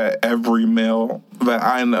saying that every male that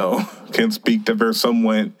I know can speak that there's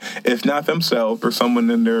someone, if not themselves, or someone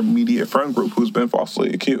in their immediate friend group who's been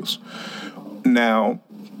falsely accused. Now,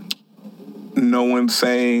 no one's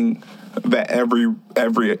saying that every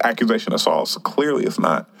accusation is false. Clearly it's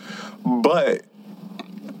not. But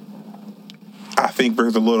I think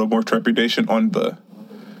there's a little more trepidation on the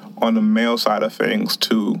male side of things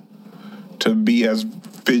to be as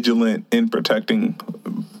vigilant in protecting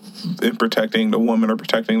the woman, or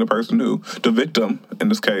protecting the victim in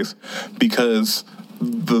this case, because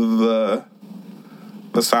the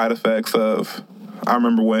side effects of, I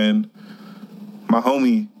remember when my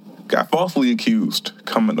homie got falsely accused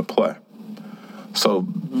come into play. So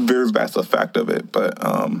that's a fact of it, but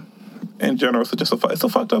in general, it's a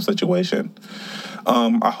fucked up situation.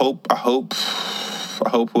 I hope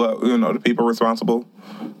the people responsible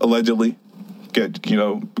allegedly get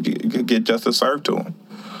justice served to them.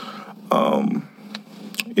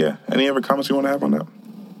 Yeah. Any other comments you want to have on that?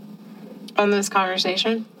 On this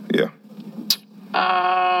conversation? Yeah.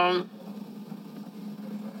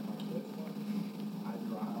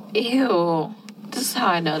 Ew. This is how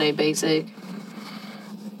I know they basic.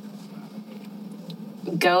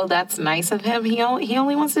 Go, that's nice of him. He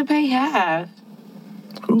only wants to pay half.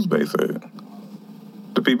 Who's basic?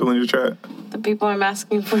 The people in your chat? The people I'm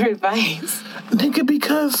asking for advice. Nigga,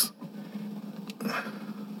 because...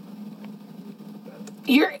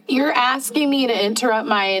 You're asking me to interrupt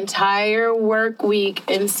my entire work week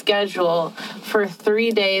and schedule for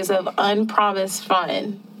 3 days of unpromised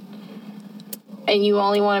fun. And you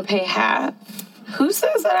only want to pay half? Who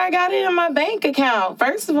says that I got it in my bank account,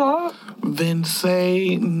 first of all? Then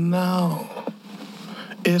say no.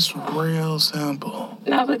 It's real simple.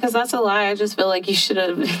 No, because that's a lie. I just feel like you should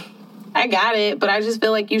have... I got it, but I just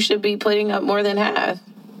feel like you should be putting up more than half.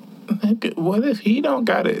 What if he don't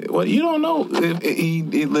got it? Well, you don't know.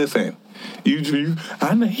 Listen,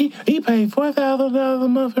 I know he paid $4,000 a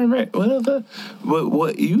month in rent.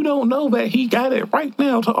 What you don't know that he got it right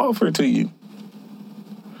now to offer to you.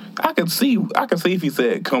 I can see if he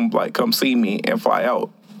said come see me and fly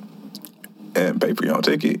out and pay for your own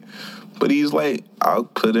ticket. But he's like, I'll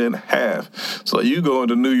put in half. So you go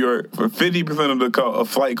into New York for 50% of the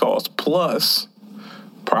flight cost plus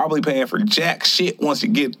probably paying for jack shit once you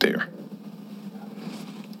get there.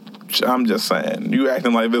 I'm just saying, you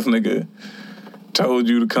acting like this nigga told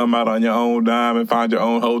you to come out on your own dime and find your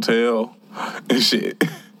own hotel and shit.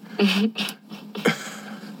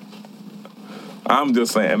 I'm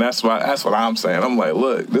just saying, that's what I'm saying. I'm like,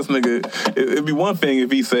 look, this nigga, it'd be one thing if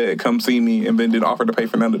he said, come see me, and then didn't offer to pay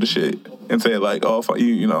for none of the shit, and said, like, oh,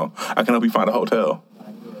 you know, I can help you find a hotel.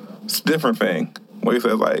 It's a different thing. Where he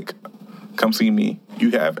says, like, come see me,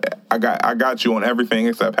 I got you on everything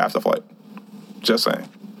except half the flight. Just saying.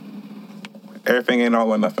 Everything ain't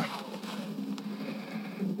all or nothing.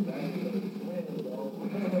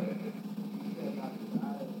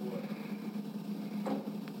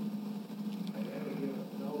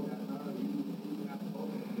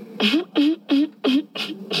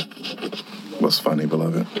 What's funny,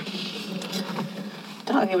 beloved?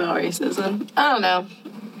 Talking about racism. I don't know.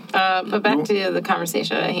 But back to the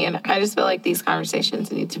conversation at hand. I just feel like these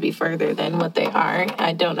conversations need to be further than what they are.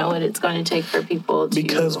 I don't know what it's going to take for people to...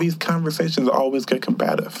 Because these conversations always get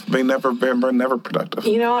combative. They're never productive.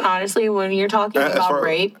 You know, and honestly, when you're talking about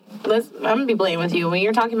rape... I'm going to be blatant with you. When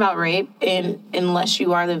you're talking about rape, and unless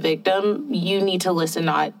you are the victim, you need to listen,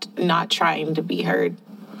 not trying to be heard.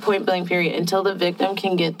 Point blank period. Until the victim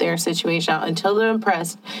can get their situation out, until the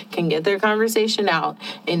oppressed can get their conversation out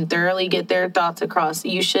and thoroughly get their thoughts across,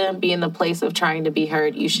 you shouldn't be in the place of trying to be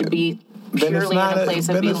heard. You should be purely in a place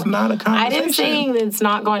of being... It's not a conversation. I didn't say it's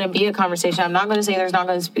not going to be a conversation. I'm not going to say there's not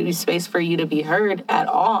going to be space for you to be heard at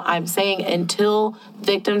all. I'm saying until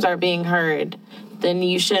victims are being heard, then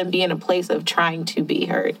you shouldn't be in a place of trying to be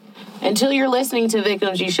heard. Until you're listening to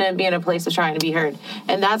victims, you shouldn't be in a place of trying to be heard.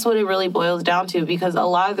 And that's what it really boils down to, because a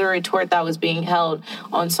lot of the retort that was being held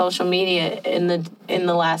on social media in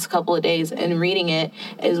the last couple of days and reading it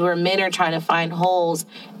is where men are trying to find holes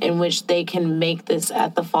in which they can make this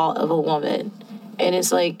at the fault of a woman. And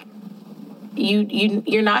it's like,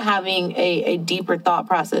 you're not having a deeper thought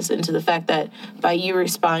process into the fact that by you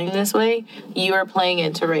responding this way, you are playing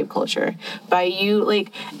into rape culture. By you,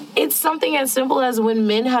 like, it's something as simple as when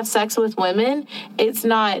men have sex with women, it's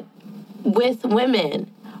not with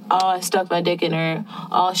women. Oh, I stuck my dick in her.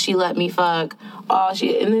 Oh, she let me fuck.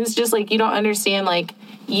 And it's just like, you don't understand, like,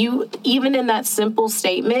 you, even in that simple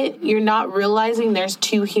statement, you're not realizing there's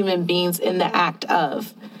two human beings in the act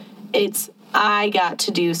of. It's, I got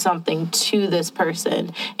to do something to this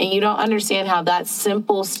person. And you don't understand how that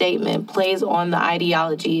simple statement plays on the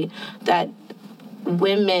ideology that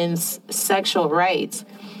women's sexual rights,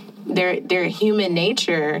 their human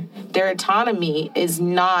nature, their autonomy is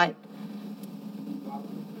not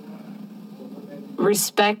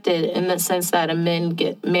respected in the sense that a man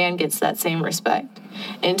gets that same respect.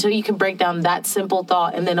 Until you can break down that simple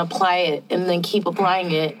thought and then apply it and then keep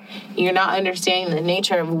applying it, you're not understanding the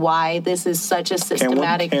nature of why this is such a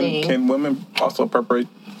systematic thing. Can women also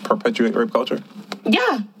perpetuate rape culture?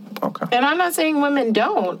 Yeah. Okay. And I'm not saying women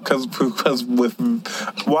don't. Because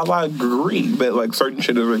while I agree that, like, certain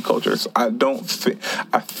shit is rape culture, I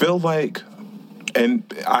feel like, and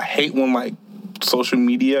I hate when, like, social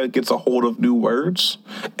media gets a hold of new words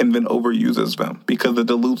and then overuses them because it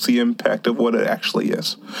dilutes the impact of what it actually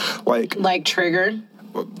is. Like triggered?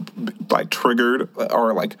 Like triggered,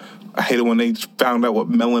 or like, I hated when they found out what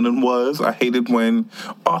melanin was. I hated when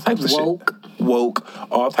all types of woke,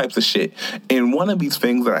 all types of shit. And one of these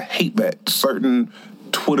things that I hate that certain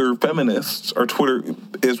Twitter feminists or Twitter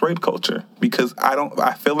is rape culture, because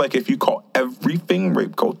I feel like if you call everything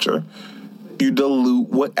rape culture, you dilute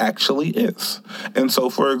what actually is. And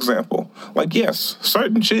so, for example, like, yes,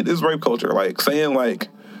 certain shit is rape culture. Like saying, like,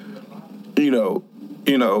 one of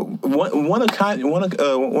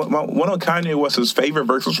Kanye West's favorite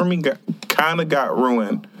verses for me kind of got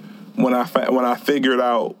ruined when I figured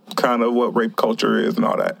out kind of what rape culture is and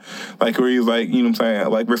all that. Like, where he's like, you know what I'm saying?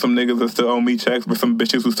 Like, there's some niggas that still owe me checks, but some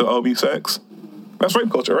bitches who still owe me sex. That's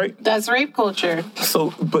rape culture, right? That's rape culture.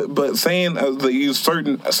 So, but saying use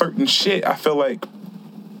certain shit, I feel like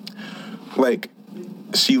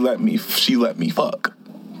she let me fuck.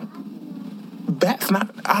 That's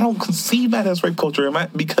not. I don't conceive that as rape culture,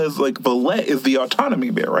 because like Valette is the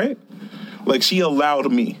autonomy there, right? Like, she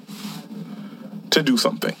allowed me to do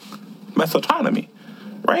something. That's autonomy,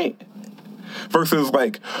 right? Versus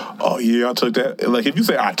like, oh yeah, I took that. Like, if you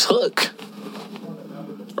say I took,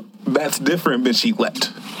 That's different than she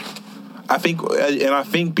leapt. I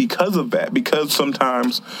think because of that, because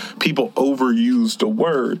sometimes people overuse the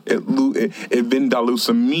word, it then dilutes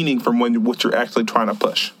some meaning from what you're actually trying to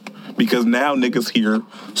push. Because now niggas hear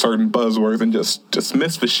certain buzzwords and just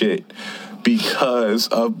dismiss the shit because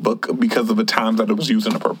of the times that it was used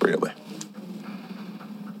inappropriately.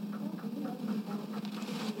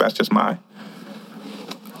 That's just my,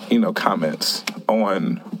 comments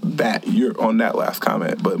on that. You're on that last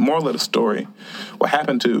comment, but moral of the story: what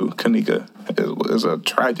happened to Kenneka is a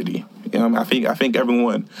tragedy. I think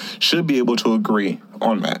everyone should be able to agree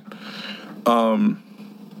on that.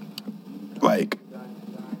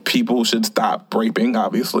 People should stop raping,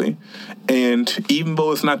 obviously, and even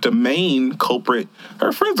though it's not the main culprit,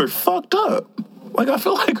 her friends are fucked up. I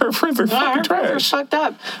feel like her friends are fucking trash. Friends are fucked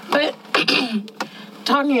up, but.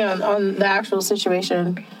 Talking on the actual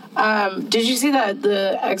situation, did you see that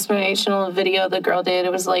the explanational video the girl did?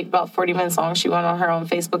 It was about 40 minutes long. She went on her own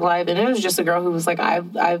Facebook Live, and it was just a girl who was like,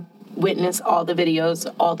 I've witnessed all the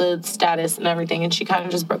videos, all the status and everything, and she kind of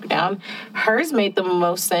just broke it down. Hers made the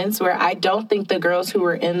most sense, where I don't think the girls who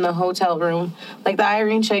were in the hotel room, the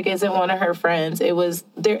Irene chick isn't one of her friends. It was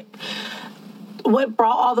there. What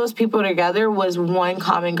brought all those people together was one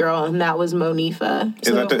common girl, and that was Monifa.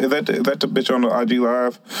 Is that the bitch on the IG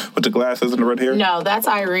Live with the glasses and the red hair? No, that's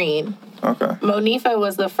Irene. Okay. Monifa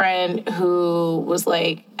was the friend who was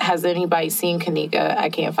like, has anybody seen Kenneka? I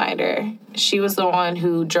can't find her. She was the one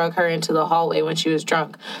who drug her into the hallway when she was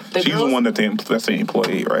drunk. She's the one that's the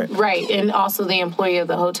employee, right? Right, and also the employee of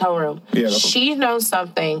the hotel room. Yeah. She knows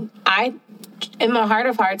something. In the heart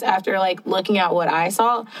of hearts, after looking at what I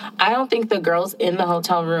saw, I don't think the girls in the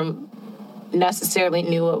hotel room necessarily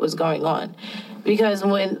knew what was going on. Because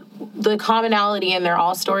when the commonality in their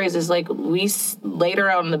all stories is we laid her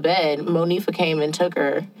out in the bed, Monifa came and took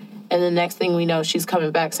her, and the next thing we know, she's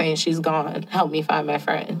coming back saying she's gone. Help me find my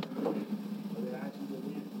friend.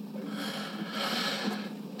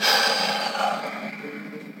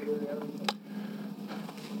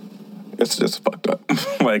 It's just fucked up.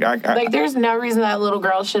 There's no reason that little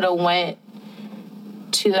girl should have went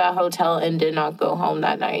to that hotel and did not go home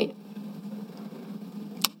that night.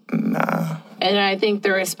 Nah. And I think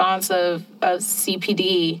the response of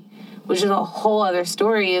CPD, which is a whole other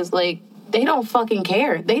story, is they don't fucking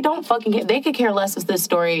care. They don't fucking care. They could care less if this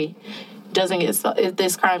story if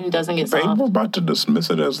this crime doesn't get solved. They were about to dismiss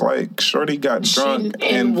it as shorty got drunk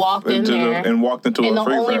and walked in there and walked into a freezer.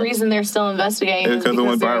 And the only reason they're still investigating is because it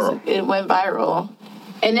went viral. It went viral.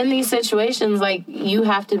 And in these situations, you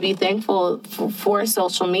have to be thankful for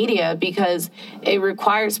social media, because it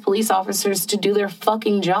requires police officers to do their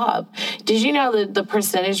fucking job. Did you know that the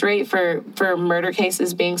percentage rate for murder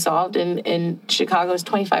cases being solved in Chicago is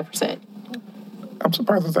 25%? I'm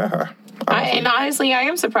surprised it's that high. And honestly, I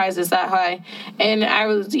am surprised it's that high. And I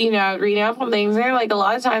was, reading up on things. There, a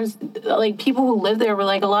lot of times, people who live there were a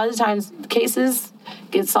lot of times cases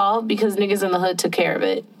get solved because niggas in the hood took care of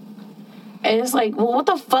it. And it's well, what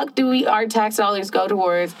the fuck do our tax dollars go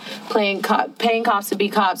towards paying cops to be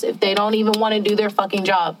cops if they don't even want to do their fucking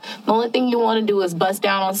job? The only thing you want to do is bust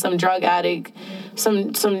down on some drug addict,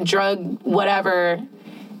 some drug whatever,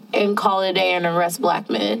 and call it a day and arrest black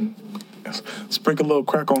men. Sprinkle a little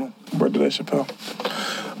crack on them. Word to that, Chappelle.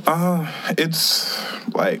 It's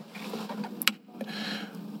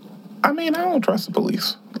I don't trust the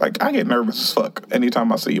police. I get nervous as fuck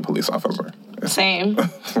anytime I see a police officer. Same.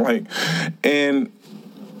 And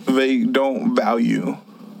they don't value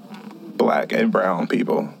black and brown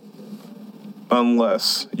people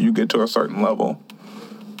unless you get to a certain level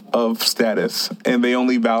of status, and they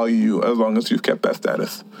only value you as long as you've kept that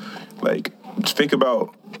status. Think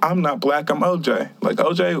about, I'm not black, I'm OJ.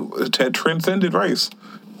 OJ had transcended race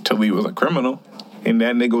till he was a criminal, and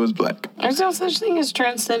that nigga was black. There's no such thing as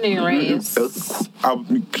transcending race.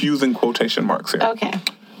 I'm using quotation marks here. Okay.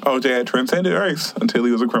 OJ had transcended race until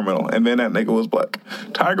he was a criminal, and then that nigga was black.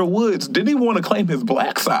 Tiger Woods didn't even want to claim his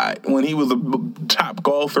black side when he was a top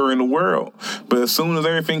golfer in the world. But as soon as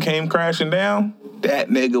everything came crashing down, that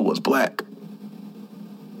nigga was black.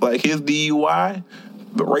 His DUI,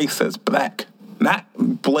 the race says black. Not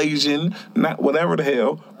Blasian, not whatever the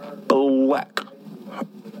hell, black.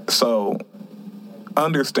 So,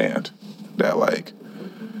 understand that,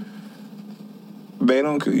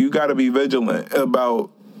 you gotta be vigilant about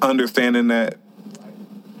understanding that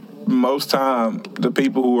most time the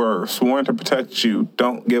people who are sworn to protect you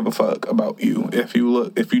don't give a fuck about you if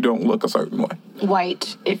you don't look a certain way.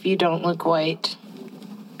 White, if you don't look white.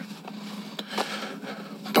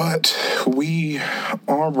 But we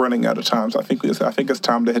are running out of time, so I think it's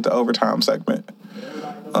time to hit the overtime segment.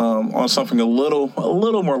 on something a little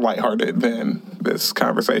more lighthearted than this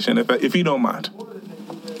conversation, if you don't mind.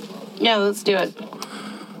 Yeah, let's do it.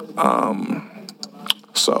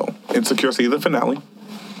 So, Insecure season finale.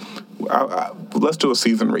 Let's do a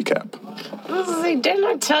season recap. Didn't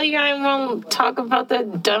I tell you I won't talk about the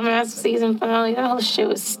dumbass season finale? That whole shit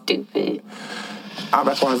was stupid.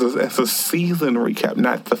 That's why it's a season recap,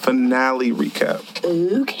 not the finale recap.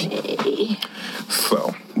 Okay.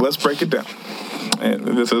 So, let's break it down. And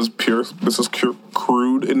this is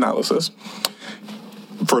crude analysis.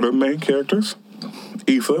 For the main characters,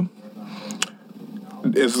 Issa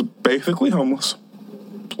is basically homeless,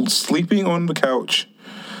 sleeping on the couch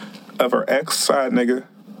of her ex-side nigga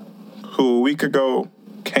who a week ago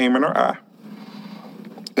came in her eye.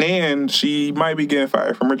 And she might be getting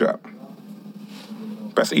fired from her job.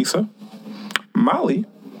 That's Issa. Molly,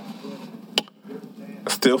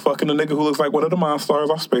 still fucking a nigga who looks like one of the Monstars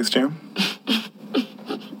off Space Jam.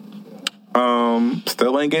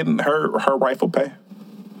 Still ain't getting her rightful pay.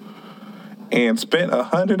 And spent a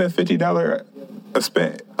 $50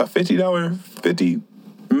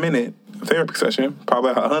 50-minute therapy session,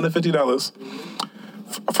 probably $150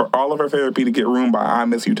 for all of her therapy to get room by I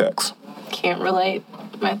Miss You text. Can't relate.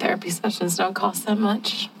 My therapy sessions don't cost that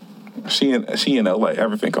much. She in LA,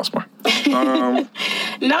 everything costs more.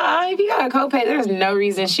 Nah, if you got a copay, there's no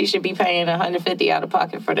reason she should be paying $150 out of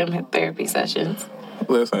pocket for them therapy sessions.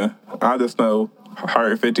 Listen, I just know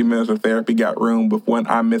her 50 minutes of therapy got room with one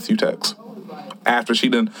I Miss You text. After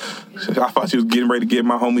I thought she was getting ready to give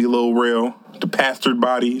my homie Lil Rel, the pastor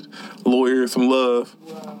body, lawyer, some love.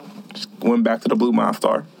 Just went back to the Blue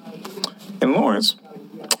Monster. And Lawrence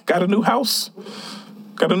got a new house,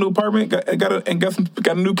 got a new apartment, got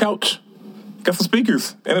a new couch, got some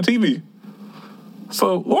speakers and a TV.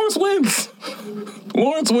 So Lawrence wins.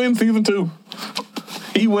 Lawrence wins season 2.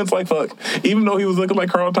 He wins like fuck. Even though he was looking like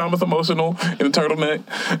Carl Thomas emotional in a turtleneck,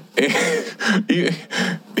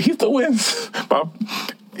 he still wins.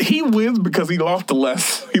 He wins because he lost the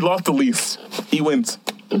less. He lost the least. He wins.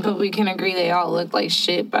 But we can agree they all looked like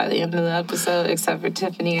shit by the end of the episode, except for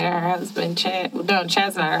Tiffany and her husband, Chad. No,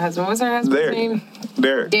 Chad's not her husband. What's her husband's name?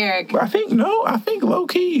 Derek. I think low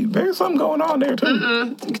key, there's something going on there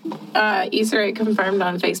too. Issa Rae confirmed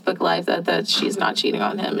on Facebook Live that she's not cheating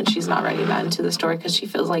on him and she's not writing that into the story because she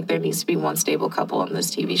feels like there needs to be one stable couple on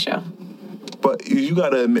this TV show. But you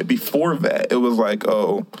gotta admit, before that, it was like,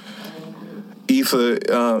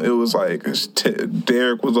 Issa, it was like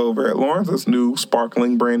Derek was over at Lawrence's new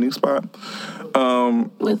sparkling brand new spot.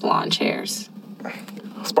 With lawn chairs.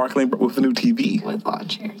 Sparkling with a new TV. With lawn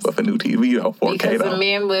chairs. With a new TV, 4K. Because a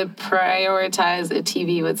man would prioritize a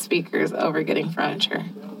TV with speakers over getting furniture.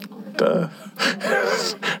 Duh.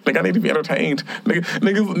 Like, I need to be entertained.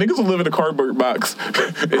 Niggas will live in a cardboard box.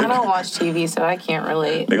 I don't watch TV, so I can't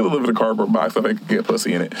relate. Niggas will live in a cardboard box so they can get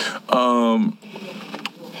pussy in it.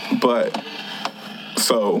 But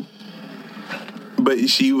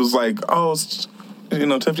she was like,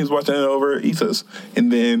 Tiffany's watching it over at Issa's.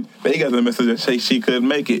 And then they got the message that she couldn't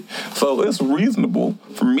make it. So it's reasonable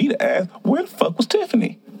for me to ask, where the fuck was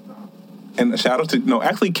Tiffany? And shout out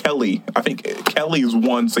to, Kelly. I think Kelly's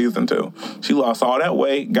won season 2. She lost all that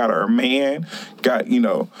weight, got her man,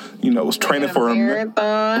 was training for a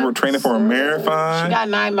marathon. We're training for a marathon. She got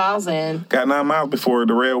 9 miles in. Got 9 miles before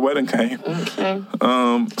the red wedding came. Okay.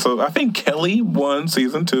 So I think Kelly won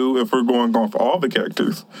season 2 if we're going for all the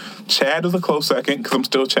characters. Chad is a close second because I'm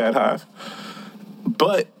still Chad Hive.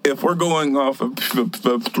 But if we're going off of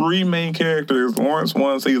the 3 main characters, Lawrence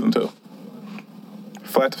won season 2.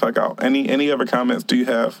 Flat the fuck out. Any other comments do you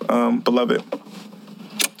have, beloved?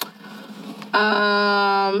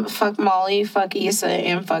 Fuck Molly, fuck Issa,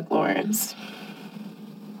 and fuck Lawrence.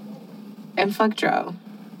 And fuck Dro.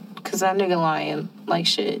 Because that nigga lying like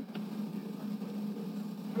shit.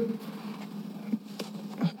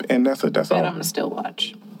 And that's it. That's all. And I'm gonna still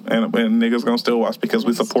watch. And niggas gonna still watch because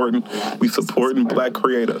we supporting black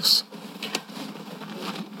creatives.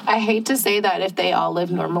 I hate to say that if they all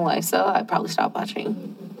live normal lives, though, I'd probably stop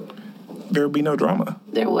watching. There would be no drama.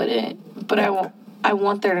 There wouldn't. But I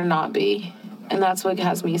want there to not be. And that's what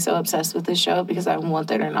has me so obsessed with this show, because I want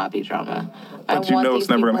there to not be drama. But I want these it's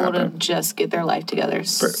never people gonna happen. to just get their life together.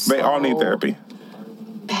 They all need therapy.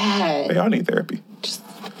 Bad. They all need therapy. Just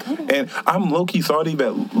and I'm low-key salty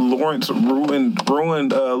that Lawrence ruined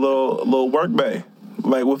little work bay,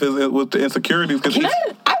 like with the insecurities.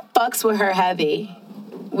 I fucks with her heavy.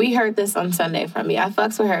 We heard this on Sunday from me. I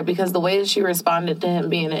fucks with her because the way that she responded to him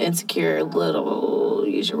being an insecure little,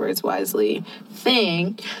 use your words wisely,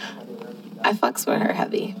 thing, I fucks with her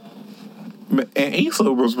heavy. And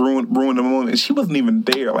Issa was ruined the moment. She wasn't even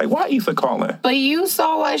there. Like, why Issa calling? But you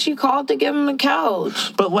saw why she called to give him a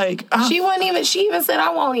couch. But like, she even said,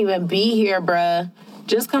 I won't even be here, bruh.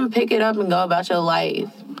 Just come pick it up and go about your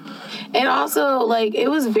life. And also, like, it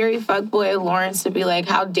was very fuckboy of Lawrence to be like,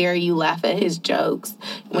 how dare you laugh at his jokes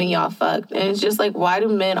when y'all fucked. And it's just like, why do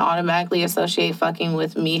men automatically associate fucking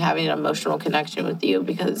with me having an emotional connection with you?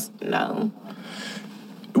 Because, no.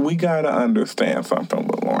 We gotta understand something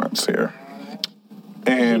with Lawrence here.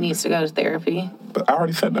 And he needs to go to therapy. But I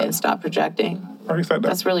already said that. And stop projecting. I already said that.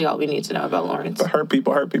 That's really all we need to know about Lawrence. But hurt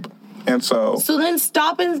people. And so then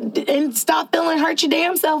stop and stop feeling hurt your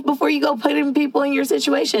damn self before you go putting people in your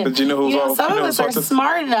situation. But you know who's some of us are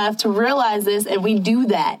smart enough to realize this, and we do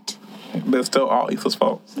that. But it's still all Issa's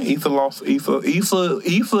fault. Issa lost.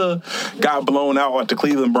 Issa got blown out at the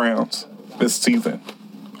Cleveland Browns this season.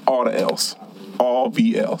 All the L's. All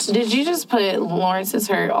VLs. Did you just put Lawrence's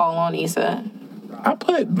hurt all on Issa? I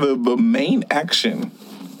put the main action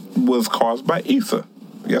was caused by Issa.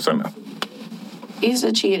 Yes or no?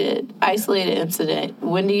 Issa cheated. Isolated incident.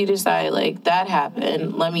 When do you decide, like, that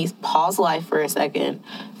happened? Let me pause life for a second,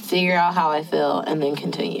 figure out how I feel, and then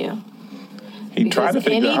continue. He tried to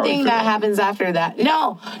figure out how he anything that happens after that.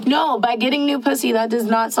 No, by getting new pussy, that does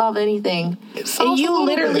not solve anything. And you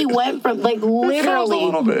literally went from, like,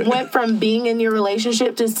 went from being in your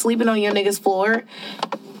relationship to sleeping on your nigga's floor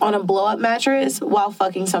on a blow-up mattress while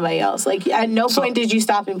fucking somebody else. Like, at no point did you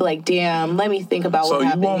stop and be like, damn, let me think about what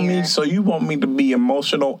happened here. So you want me to be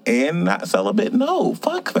emotional and not celibate? No,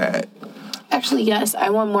 fuck that. Actually, yes, I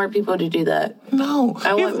want more people to do that. No.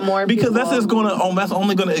 I want more people. Because that's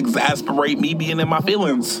only gonna exasperate me being in my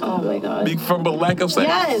feelings. Oh my God. From a lack of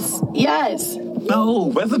sex. Yes.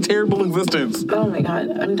 No, that's a terrible existence. Oh my God,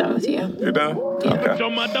 I'm done with you. You're done? Yeah. Okay.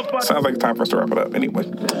 Sounds like it's time for us to wrap it up anyway.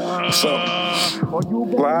 So,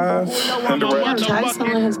 live and direct. Tie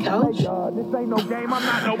someone on his couch? Live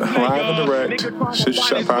and direct. Shoot Your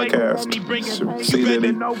Shot Podcast. C.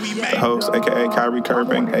 Diddy, the host, a.k.a. Kyrie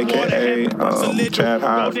Curving, a.k.a. Chad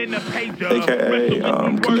Hive,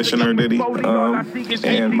 a.k.a. Commissioner Diddy,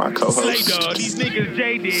 and my co-host,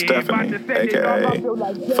 Stephanie, a.k.a.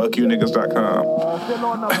 FuckYouNiggas.com.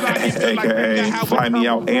 AKA fly me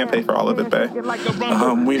out and pay for all of it, babe.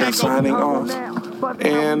 We are signing off.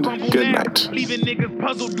 And good night. Leaving niggas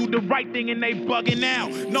puzzled, do the right thing and they bugging out.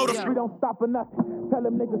 No, the street don't stop for nothing. Tell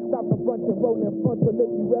them niggas stop the front and roll in front. So if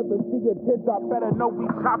you ever see a tear drop, better know we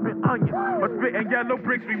chopping onions. But spitting yellow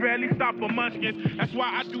bricks, we rarely stop for munchkins. That's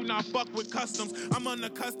why I do not fuck with customs. I'm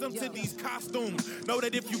unaccustomed to these costumes. Know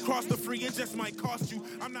that if you cross the free, it just might cost you.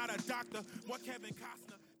 I'm not a doctor. What Kevin Costner?